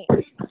is me.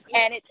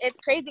 And it's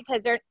crazy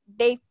because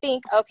they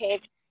think,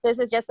 okay, this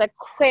is just a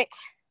quick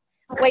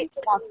weight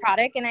loss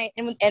product. And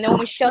then when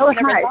we show them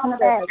the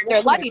results,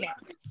 they're loving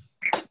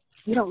it.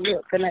 You don't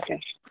look good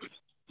nothing.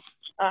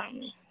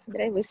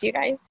 Did I lose you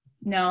guys?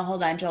 No,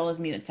 hold on. Joel was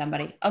muting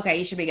somebody. Okay,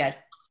 you should be good.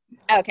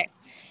 Okay.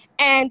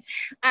 And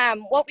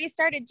what we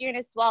started doing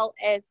as well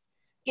is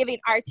giving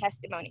our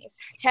testimonies.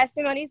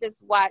 Testimonies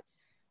is what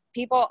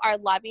people are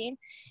loving.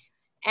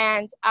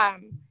 And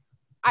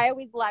I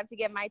always love to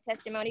give my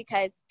testimony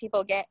because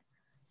people get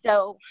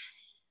so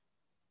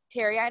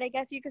teary-eyed, I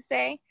guess you could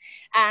say,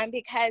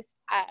 because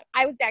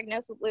I was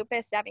diagnosed with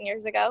lupus 7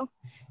 years ago.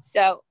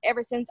 So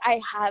ever since I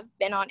have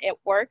been on It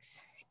Works,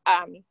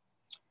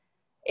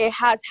 it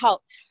has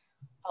helped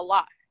a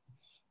lot.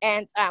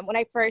 And when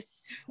I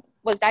first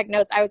was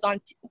diagnosed, I was on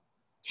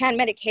 10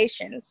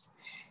 medications.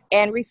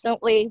 And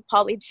recently,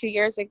 probably 2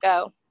 years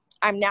ago,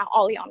 I'm now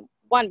only on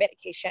 1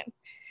 medication.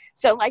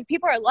 So like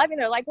people are loving,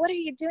 they're like, what are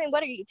you doing?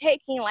 What are you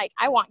taking? Like,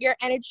 I want your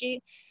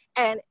energy.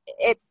 And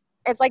it's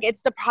like,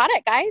 it's the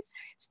product, guys.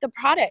 It's the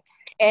product.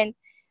 And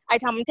I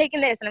tell them I'm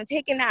taking this and I'm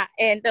taking that.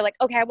 And they're like,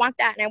 okay, I want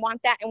that and I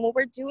want that. And when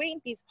we're doing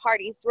these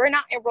parties, we're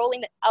not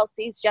enrolling the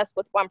LCs just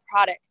with 1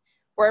 product.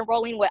 We're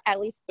enrolling with at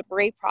least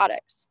 3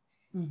 products.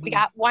 Mm-hmm. We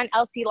got 1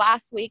 LC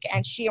last week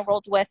and she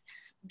enrolled with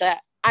the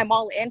I'm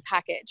all in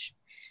package.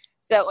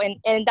 So,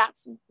 and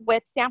that's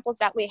with samples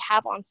that we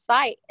have on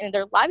site, and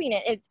they're loving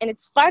it. And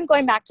it's fun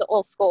going back to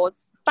old school.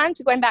 It's fun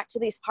to going back to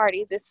these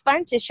parties. It's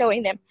fun to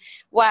showing them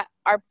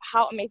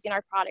how amazing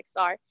our products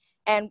are.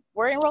 And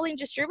we're enrolling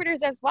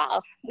distributors as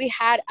well. We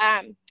had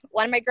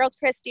one of my girls,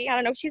 Christy, I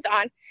don't know if she's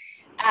on,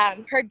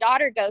 her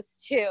daughter goes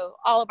to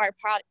all of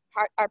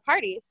our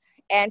parties,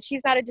 and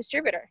she's not a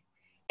distributor.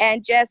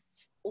 And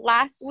just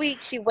last week,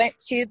 she went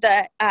to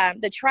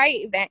the Try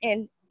event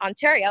in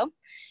Ontario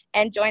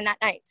and joined that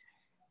night.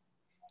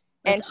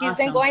 And she's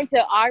been going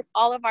to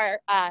all of our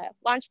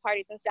launch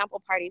parties and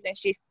sample parties, and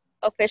she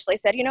officially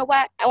said, you know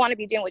what? I want to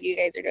be doing what you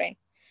guys are doing.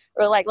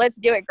 We're like, let's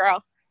do it,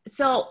 girl.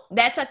 So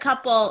that's a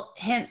couple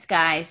hints,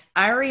 guys.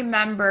 I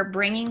remember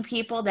bringing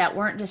people that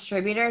weren't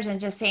distributors and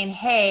just saying,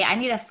 hey, I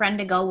need a friend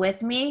to go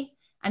with me.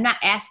 I'm not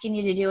asking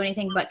you to do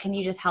anything, but can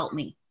you just help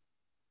me?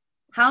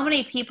 How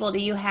many people do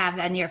you have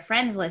on your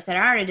friends list that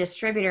aren't a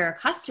distributor or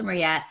customer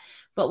yet,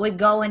 but would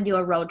go and do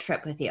a road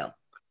trip with you?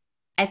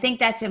 I think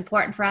that's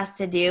important for us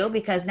to do,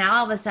 because now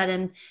all of a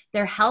sudden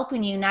they're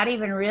helping you, not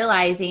even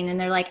realizing, and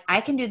they're like,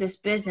 I can do this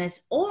business.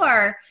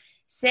 Or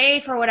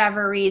say for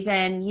whatever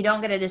reason, you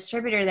don't get a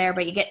distributor there,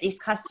 but you get these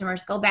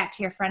customers, go back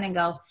to your friend and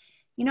go,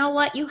 you know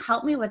what? You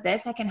help me with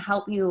this. I can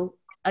help you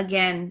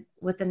again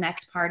with the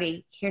next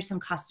party. Here's some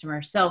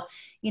customers. So,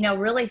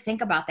 really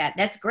think about that.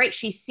 That's great.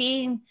 She's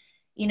seeing,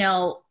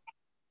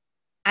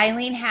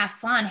 Eileen have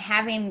fun,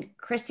 having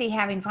Christy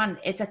having fun.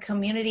 It's a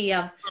community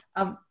of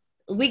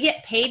we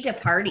get paid to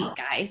party,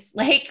 guys.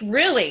 Like,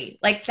 really,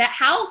 like that.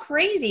 How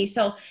crazy.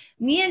 So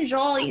me and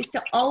Joel used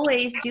to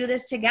always do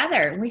this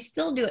together. We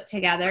still do it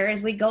together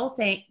as we go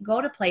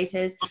to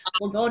places.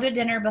 We'll go to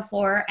dinner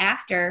before,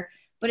 after,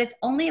 but it's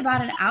only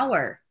about an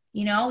hour.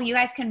 You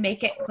guys can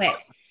make it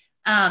quick.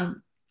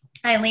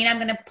 Eileen, I'm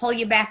going to pull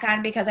you back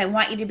on because I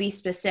want you to be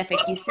specific.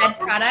 You said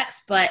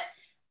products, but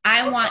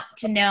I want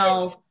to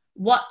know,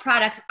 what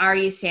products are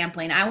you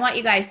sampling? I want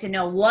you guys to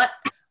know what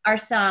are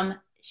some.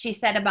 She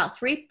said about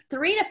three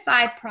to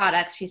five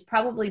products she's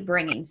probably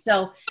bringing.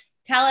 So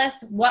tell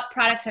us, what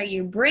products are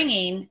you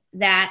bringing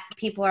that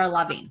people are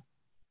loving?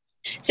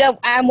 So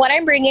what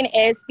I'm bringing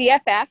is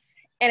BFF,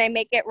 and I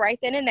make it right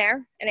then and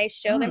there, and I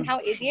show them how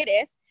easy it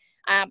is.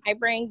 I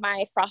bring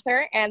my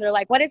frother, and they're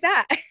like, what is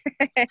that?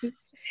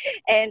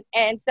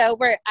 and so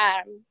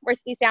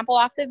we sample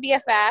off the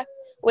BFF.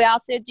 We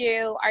also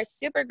do our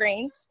super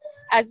greens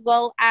as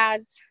well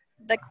as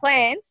the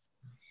cleanse.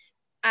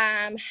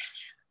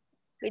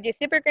 We do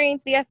super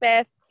greens,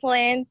 BFF,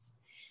 cleanse.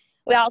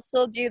 We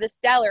also do the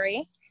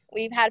celery.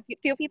 We've had a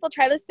few people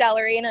try the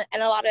celery, and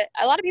a lot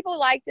of people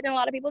liked it, and a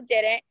lot of people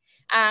didn't.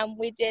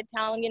 We did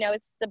tell them,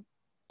 it's the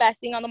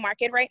best thing on the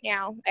market right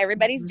now.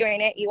 Everybody's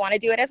doing it. You want to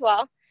do it as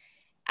well.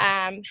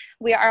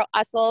 We are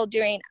also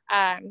doing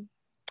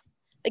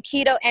the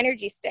keto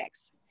energy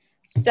sticks.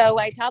 So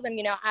I tell them,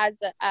 as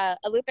a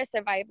lupus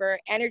survivor,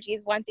 energy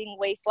is one thing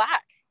we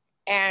lack,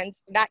 and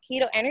that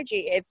keto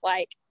energy, it's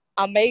like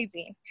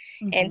amazing.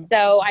 And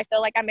so I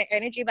feel like I'm an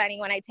energy bunny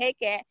when I take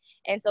it.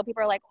 And so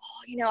people are like,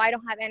 oh, I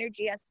don't have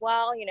energy as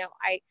well.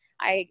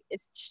 I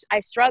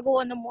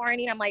struggle in the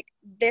morning. I'm like,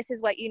 this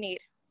is what you need.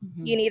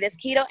 You need this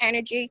keto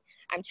energy.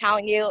 I'm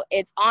telling you,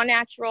 it's all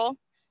natural.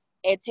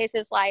 It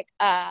tastes like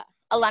a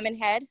lemon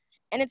head,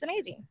 and it's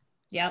amazing.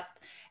 Yep.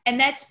 And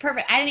that's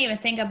perfect. I didn't even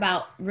think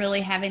about really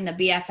having the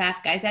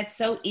BFF, guys. That's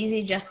so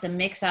easy just to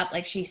mix up,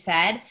 like she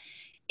said,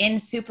 in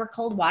super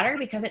cold water,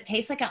 because it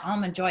tastes like an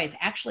Almond Joy. It's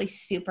actually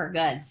super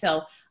good.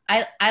 So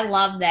I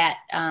love that.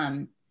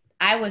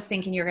 I was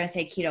thinking you were going to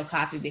say Keto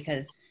Coffee,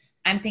 because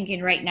I'm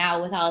thinking right now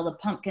with all the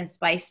pumpkin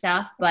spice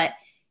stuff, but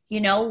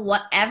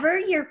whatever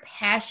you're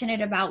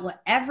passionate about,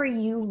 whatever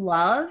you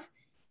love,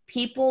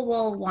 people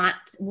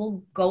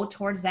will go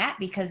towards that,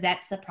 because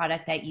that's the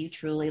product that you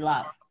truly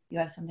love. You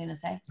have something to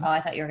say? Oh,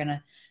 I thought you were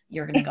going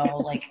to go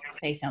like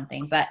say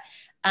something, but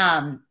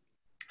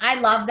I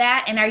love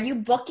that. And are you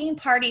booking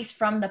parties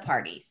from the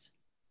parties?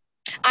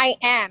 I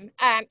am.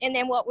 And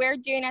then what we're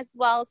doing as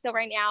well. So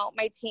right now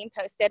my team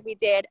posted, we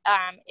did,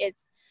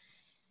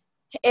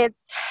 it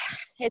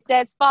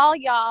says fall,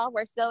 y'all.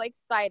 We're so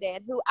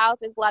excited. Who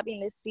else is loving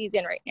this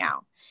season right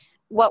now?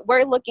 What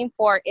we're looking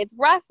for is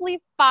roughly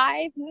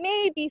 5,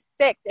 maybe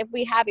 6, if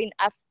we have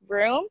enough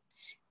room,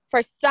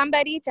 for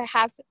somebody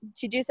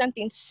to do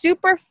something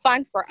super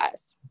fun for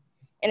us.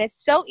 And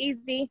it's so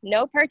easy,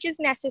 no purchase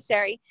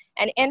necessary.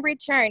 And in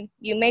return,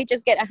 you may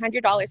just get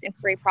 $100 in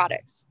free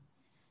products.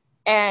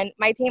 And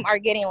my team are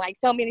getting like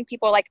so many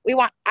people like,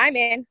 I'm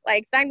in,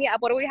 like, sign me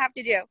up. What do we have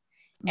to do?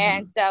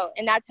 And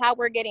that's how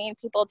we're getting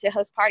people to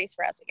host parties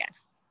for us again.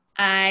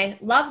 I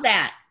love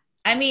that.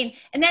 I mean,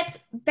 and that's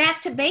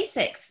back to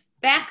basics,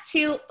 back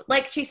to,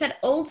 like she said,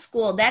 old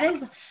school. That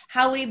is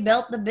how we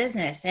built the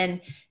business.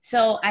 And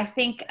so I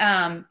think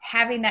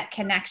having that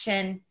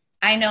connection,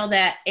 I know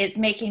that it's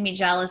making me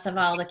jealous of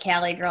all the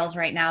Cali girls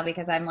right now,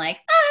 because I'm like,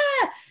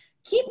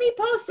 keep me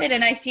posted.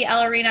 And I see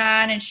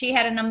Ellerina on, and she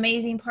had an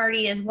amazing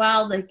party as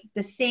well,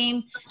 the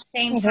same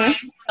time.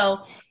 So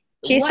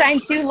She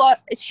signed two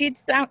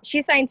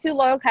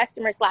loyal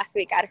customers last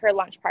week at her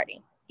launch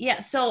party. Yeah.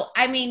 So,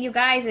 I mean, you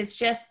guys, it's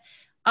just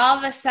all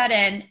of a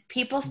sudden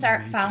people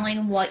start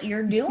following what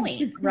you're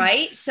doing,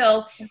 right?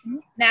 So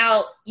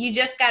now you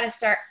just got to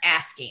start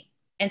asking.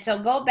 And so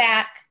go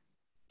back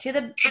to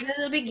the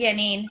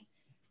beginning,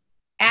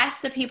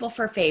 ask the people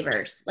for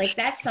favors. Like,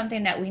 that's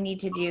something that we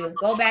need to do.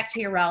 Go back to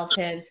your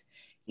relatives.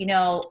 You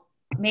know,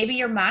 maybe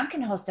your mom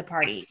can host a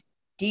party.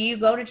 Do you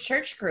go to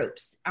church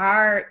groups?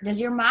 Does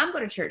your mom go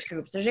to church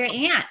groups? Does your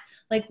aunt?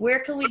 Like, where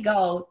can we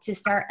go to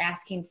start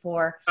asking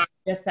for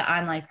just the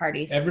online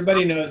parties?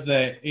 Everybody knows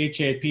that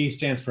HAP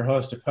stands for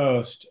host to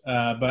post,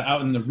 but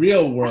out in the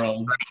real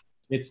world,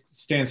 it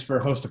stands for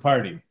host a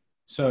party.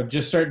 So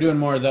just start doing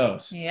more of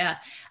those. Yeah.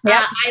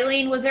 Yep.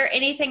 Eileen, was there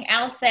anything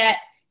else that,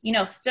 you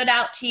know, stood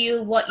out to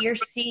you, what you're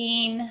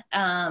seeing,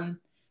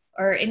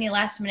 or any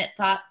last minute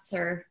thoughts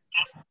or?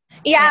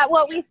 Yeah,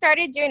 what we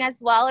started doing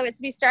as well is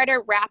we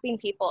started wrapping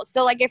people.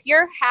 So like if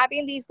you're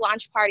having these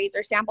launch parties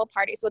or sample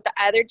parties with the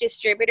other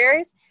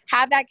distributors,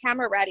 have that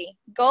camera ready.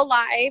 Go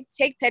live,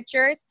 take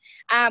pictures.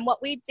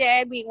 What we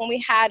did, when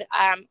we had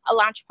a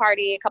launch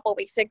party a couple of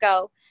weeks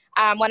ago,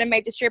 one of my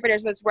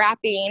distributors was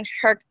wrapping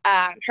her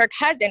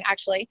cousin,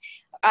 actually,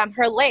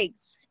 her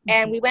legs.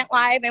 And we went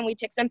live and we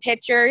took some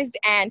pictures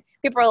and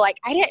people were like,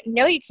 I didn't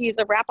know you could use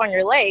a wrap on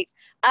your legs.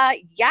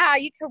 Yeah,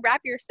 you can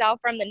wrap yourself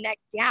from the neck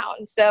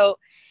down. So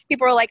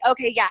people were like,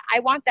 okay, yeah, I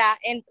want that.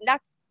 And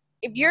that's,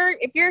 if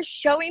you're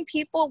showing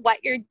people what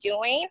you're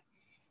doing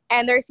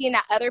and they're seeing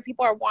that other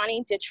people are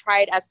wanting to try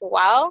it as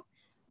well,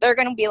 they're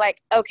going to be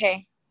like,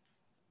 okay,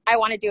 I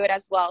want to do it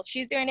as well.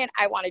 She's doing it.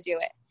 I want to do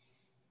it.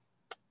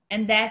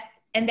 And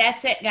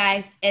that's it,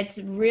 guys. It's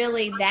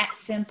really that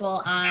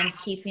simple on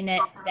keeping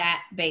it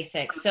that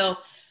basic. So,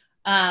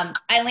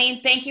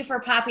 Eileen, thank you for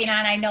popping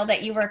on. I know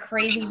that you were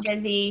crazy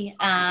busy.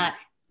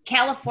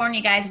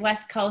 California, guys,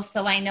 West Coast.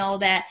 So I know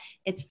that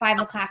it's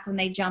 5:00 when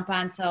they jump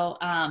on. So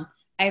I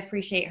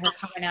appreciate her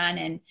coming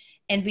on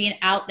and being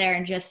out there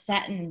and just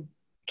setting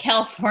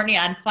California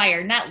on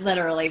fire. Not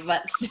literally,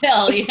 but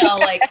still, you know,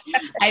 like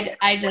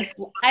I just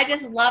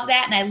love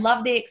that. And I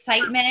love the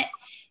excitement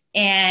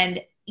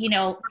and, you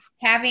know,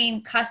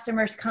 having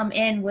customers come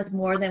in with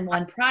more than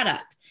one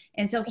product.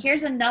 And so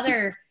here's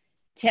another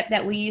tip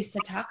that we used to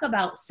talk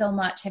about so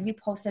much. Have you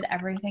posted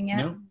everything yet?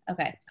 No.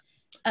 Okay.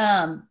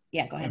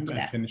 Yeah, go ahead and do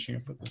that. Finishing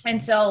up with this.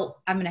 And so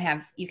I'm going to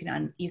have, you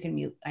can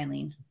mute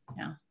Eileen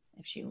now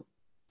if she,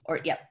 or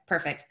yeah,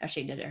 perfect. Oh,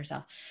 she did it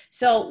herself.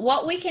 So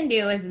what we can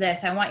do is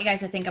this. I want you guys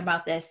to think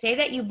about this. Say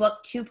that you book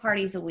 2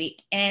 parties a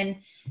week and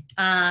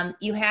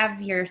you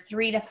have your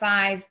 3 to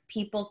 5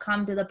 people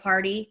come to the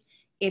party.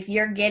 If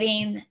you're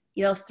getting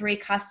those 3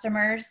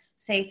 customers,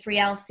 say 3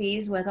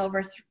 LCs with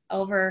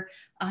over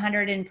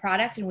 100 in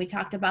product, and we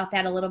talked about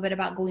that a little bit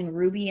about going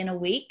Ruby in a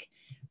week,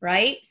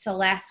 right? So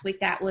last week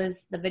that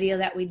was the video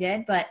that we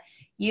did, but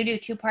you do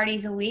 2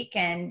 parties a week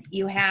and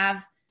you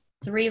have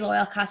 3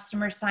 loyal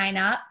customers sign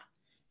up,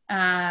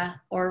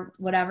 or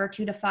whatever,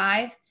 2 to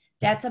 5.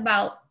 That's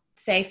about,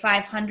 say,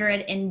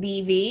 500 in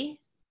BV.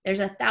 There's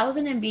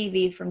 1,000 in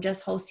BV from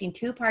just hosting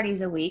 2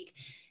 parties a week.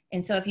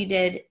 And so if you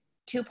did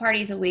 2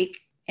 parties a week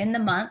in the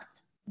month,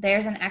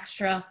 there's an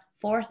extra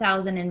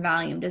 4,000 in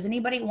volume. Does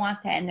anybody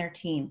want that in their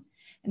team?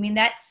 I mean,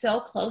 that's so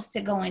close to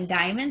going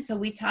diamond. So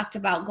we talked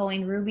about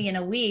going Ruby in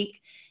a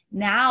week.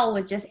 Now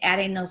with just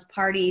adding those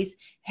parties,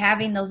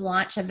 having those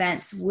launch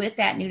events with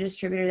that new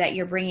distributor that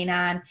you're bringing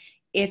on.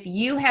 If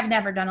you have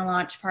never done a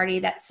launch party,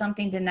 that's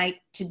something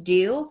tonight to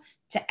do,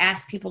 to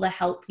ask people to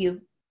help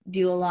you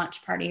do a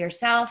launch party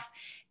yourself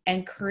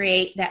and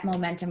create that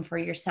momentum for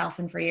yourself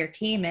and for your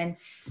team. And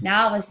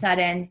now all of a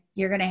sudden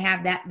you're going to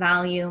have that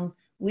volume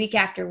week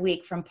after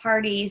week from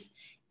parties,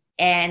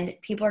 and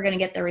people are going to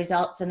get the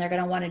results and they're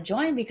going to want to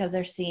join because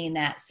they're seeing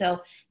that.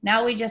 So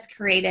now we just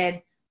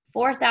created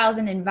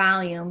 4,000 in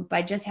volume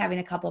by just having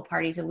a couple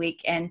parties a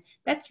week. And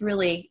that's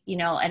really, you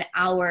know, an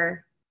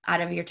hour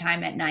out of your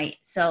time at night.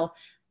 So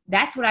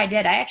that's what I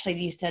did. I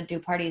actually used to do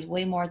parties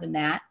way more than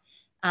that.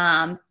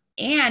 And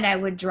I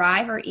would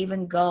drive or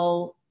even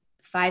go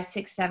 5,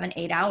 6, 7,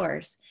 8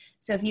 hours.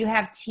 So if you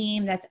have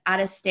team that's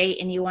out of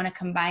state and you want to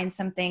combine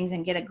some things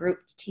and get a group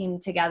team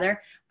together,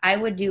 I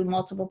would do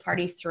multiple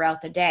parties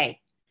throughout the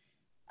day.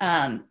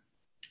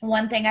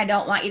 One thing I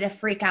don't want you to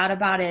freak out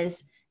about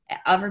is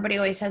everybody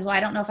always says, well, I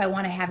don't know if I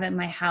want to have it in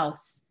my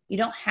house. You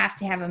don't have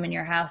to have them in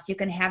your house. You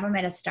can have them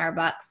at a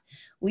Starbucks.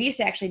 We used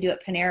to actually do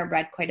it Panera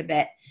Bread quite a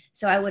bit.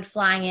 So I would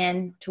fly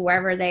in to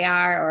wherever they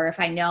are, or if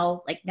I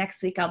know like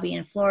next week I'll be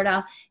in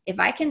Florida, if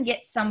I can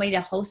get somebody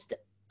to host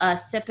a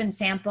sip and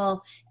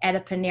sample at a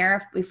Panera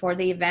before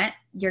the event,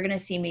 you're going to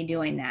see me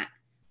doing that.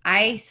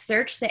 I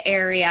search the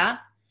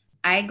area.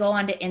 I go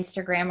onto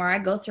Instagram or I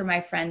go through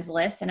my friends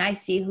list and I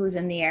see who's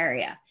in the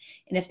area.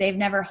 And if they've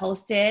never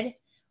hosted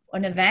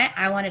an event,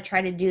 I want to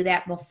try to do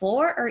that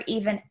before or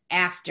even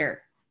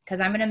after, because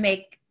I'm going to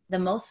make the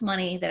most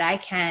money that I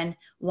can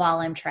while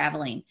I'm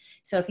traveling.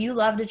 So if you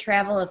love to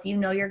travel, if you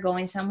know you're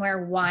going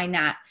somewhere, why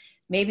not?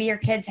 Maybe your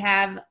kids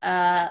have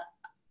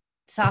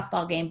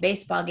softball game,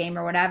 baseball game,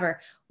 or whatever.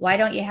 Why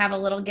don't you have a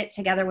little get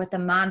together with the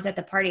moms at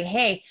the party?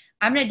 Hey,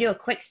 I'm going to do a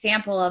quick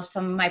sample of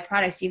some of my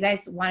products. You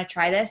guys want to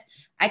try this?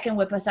 I can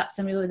whip us up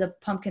some of the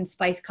pumpkin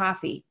spice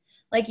coffee.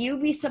 Like,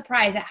 you'd be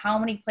surprised at how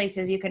many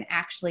places you can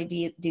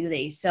actually do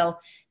these. So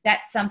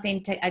that's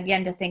something to,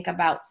 again, to think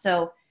about.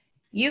 So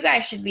you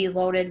guys should be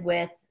loaded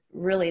with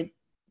really,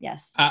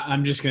 yes.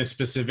 I'm just going to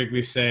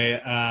specifically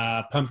say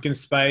pumpkin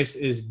spice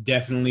is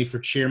definitely for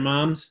cheer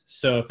moms.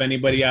 So if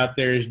anybody out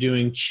there is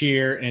doing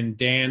cheer and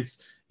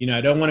dance, I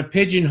don't want to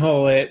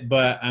pigeonhole it,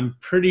 but I'm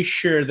pretty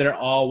sure they're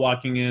all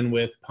walking in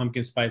with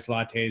pumpkin spice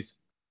lattes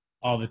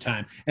all the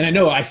time. And I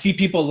know I see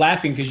people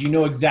laughing because you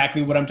know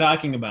exactly what I'm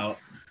talking about.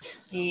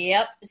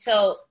 Yep.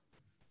 So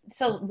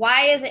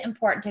why is it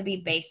important to be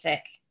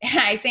basic?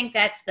 I think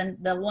that's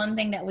the one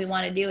thing that we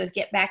want to do is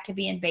get back to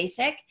being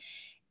basic.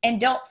 And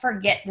don't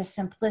forget the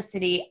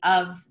simplicity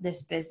of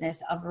this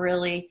business, of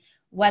really,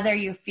 whether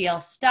you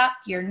feel stuck,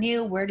 you're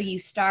new, where do you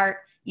start?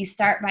 You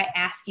start by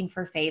asking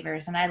for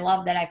favors. And I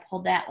love that I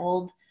pulled that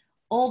old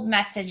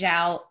message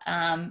out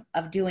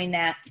of doing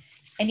that.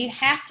 And you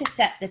have to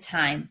set the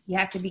time. You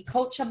have to be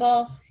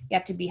coachable. You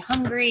have to be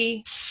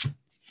hungry.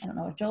 I don't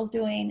know what Joel's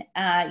doing.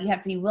 You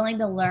have to be willing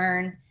to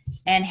learn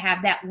and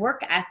have that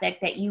work ethic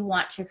that you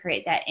want to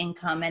create that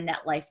income and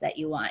that life that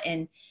you want.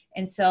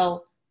 And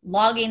so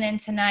logging in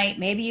tonight,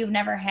 maybe you've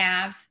never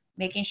have,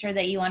 making sure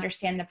that you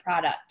understand the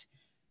product,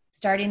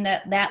 starting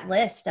that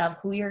list of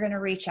who you're going to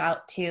reach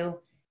out to,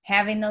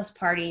 having those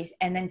parties,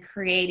 and then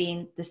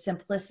creating the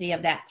simplicity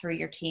of that through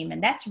your team.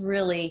 And that's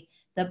really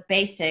the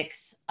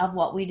basics of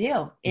what we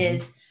do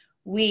is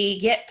we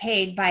get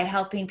paid by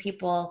helping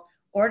people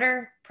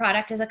order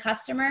product as a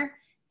customer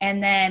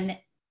and then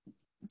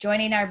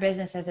joining our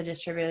business as a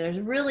distributor. There's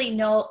really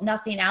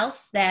nothing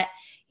else that,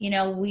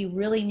 we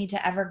really need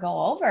to ever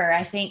go over.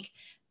 I think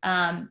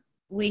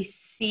we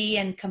see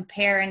and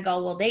compare and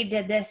go, well, they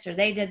did this or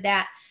they did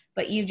that,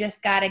 but you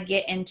just got to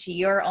get into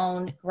your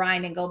own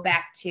grind and go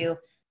back to,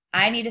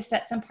 I need to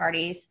set some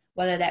parties,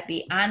 whether that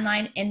be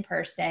online, in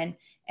person,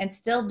 and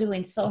still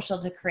doing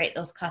social to create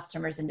those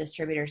customers and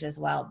distributors as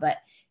well. But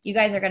you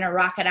guys are going to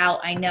rock it out.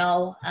 I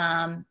know,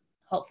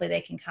 hopefully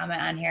they can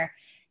comment on here.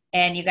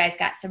 And you guys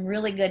got some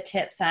really good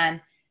tips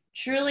on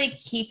truly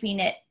keeping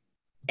it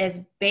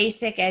as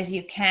basic as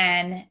you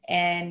can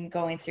and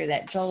going through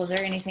that. Joel, was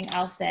there anything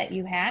else that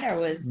you had or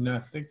was? No, I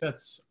think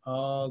that's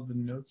all the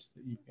notes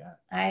that you've got.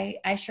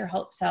 I sure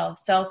hope so.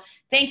 So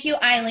thank you,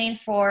 Eileen,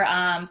 for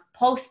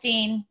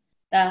posting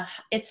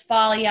it's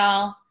fall,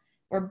 y'all.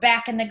 We're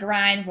back in the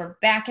grind. We're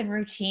back in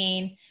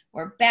routine.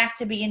 We're back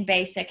to being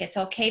basic. It's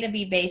okay to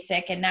be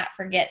basic and not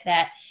forget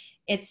that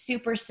it's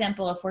super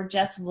simple if we're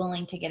just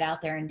willing to get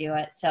out there and do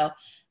it. So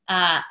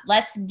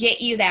let's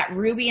get you that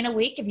Ruby in a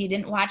week. If you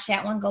didn't watch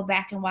that one, go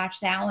back and watch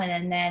that one.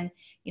 And then,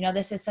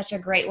 this is such a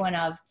great one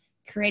of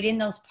creating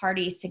those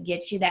parties to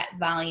get you that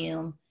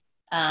volume.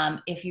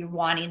 If you're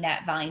wanting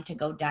that volume to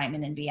go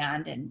diamond and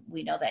beyond. And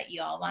we know that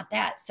you all want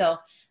that. So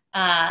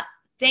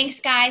thanks,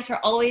 guys, for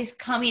always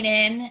coming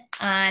in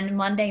on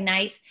Monday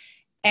nights.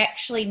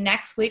 Actually,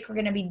 next week, we're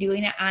going to be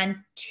doing it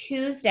on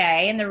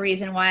Tuesday. And the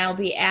reason why I'll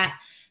be at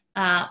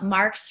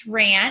Mark's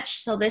Ranch.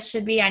 So this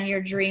should be on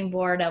your dream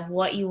board of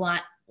what you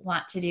want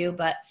to do.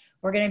 But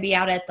we're going to be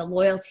out at the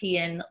Loyalty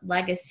and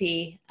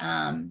Legacy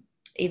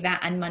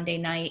event on Monday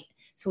night.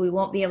 So we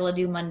won't be able to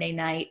do Monday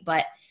night.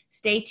 But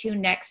stay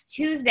tuned next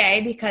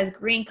Tuesday because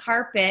Green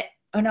Carpet.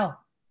 Oh, no.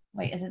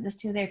 Wait, is it this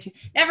Tuesday or Tuesday?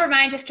 Never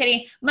mind, just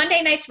kidding.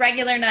 Monday night's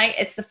regular night.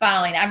 It's the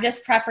following. I'm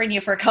just prepping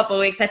you for a couple of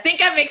weeks. I think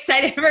I'm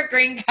excited for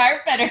Green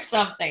Carpet or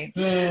something.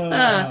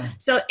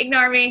 So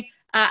ignore me.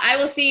 I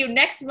will see you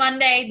next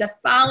Monday. The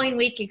following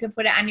week, you can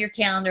put it on your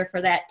calendar for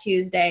that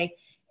Tuesday.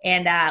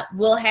 And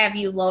we'll have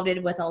you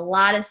loaded with a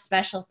lot of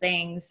special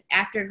things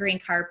after Green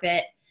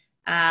Carpet.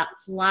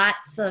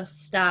 Lots of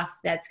stuff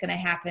that's going to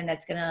happen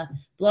that's going to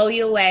blow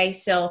you away.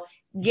 So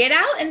get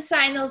out and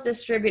sign those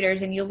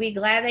distributors, and you'll be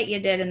glad that you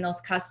did, and those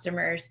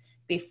customers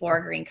before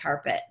Green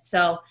Carpet.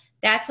 So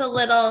that's a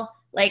little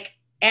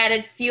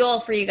added fuel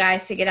for you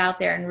guys to get out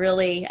there and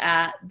really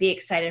be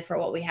excited for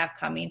what we have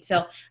coming.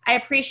 So I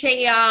appreciate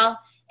y'all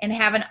and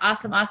have an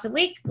awesome, awesome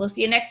week. We'll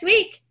see you next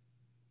week.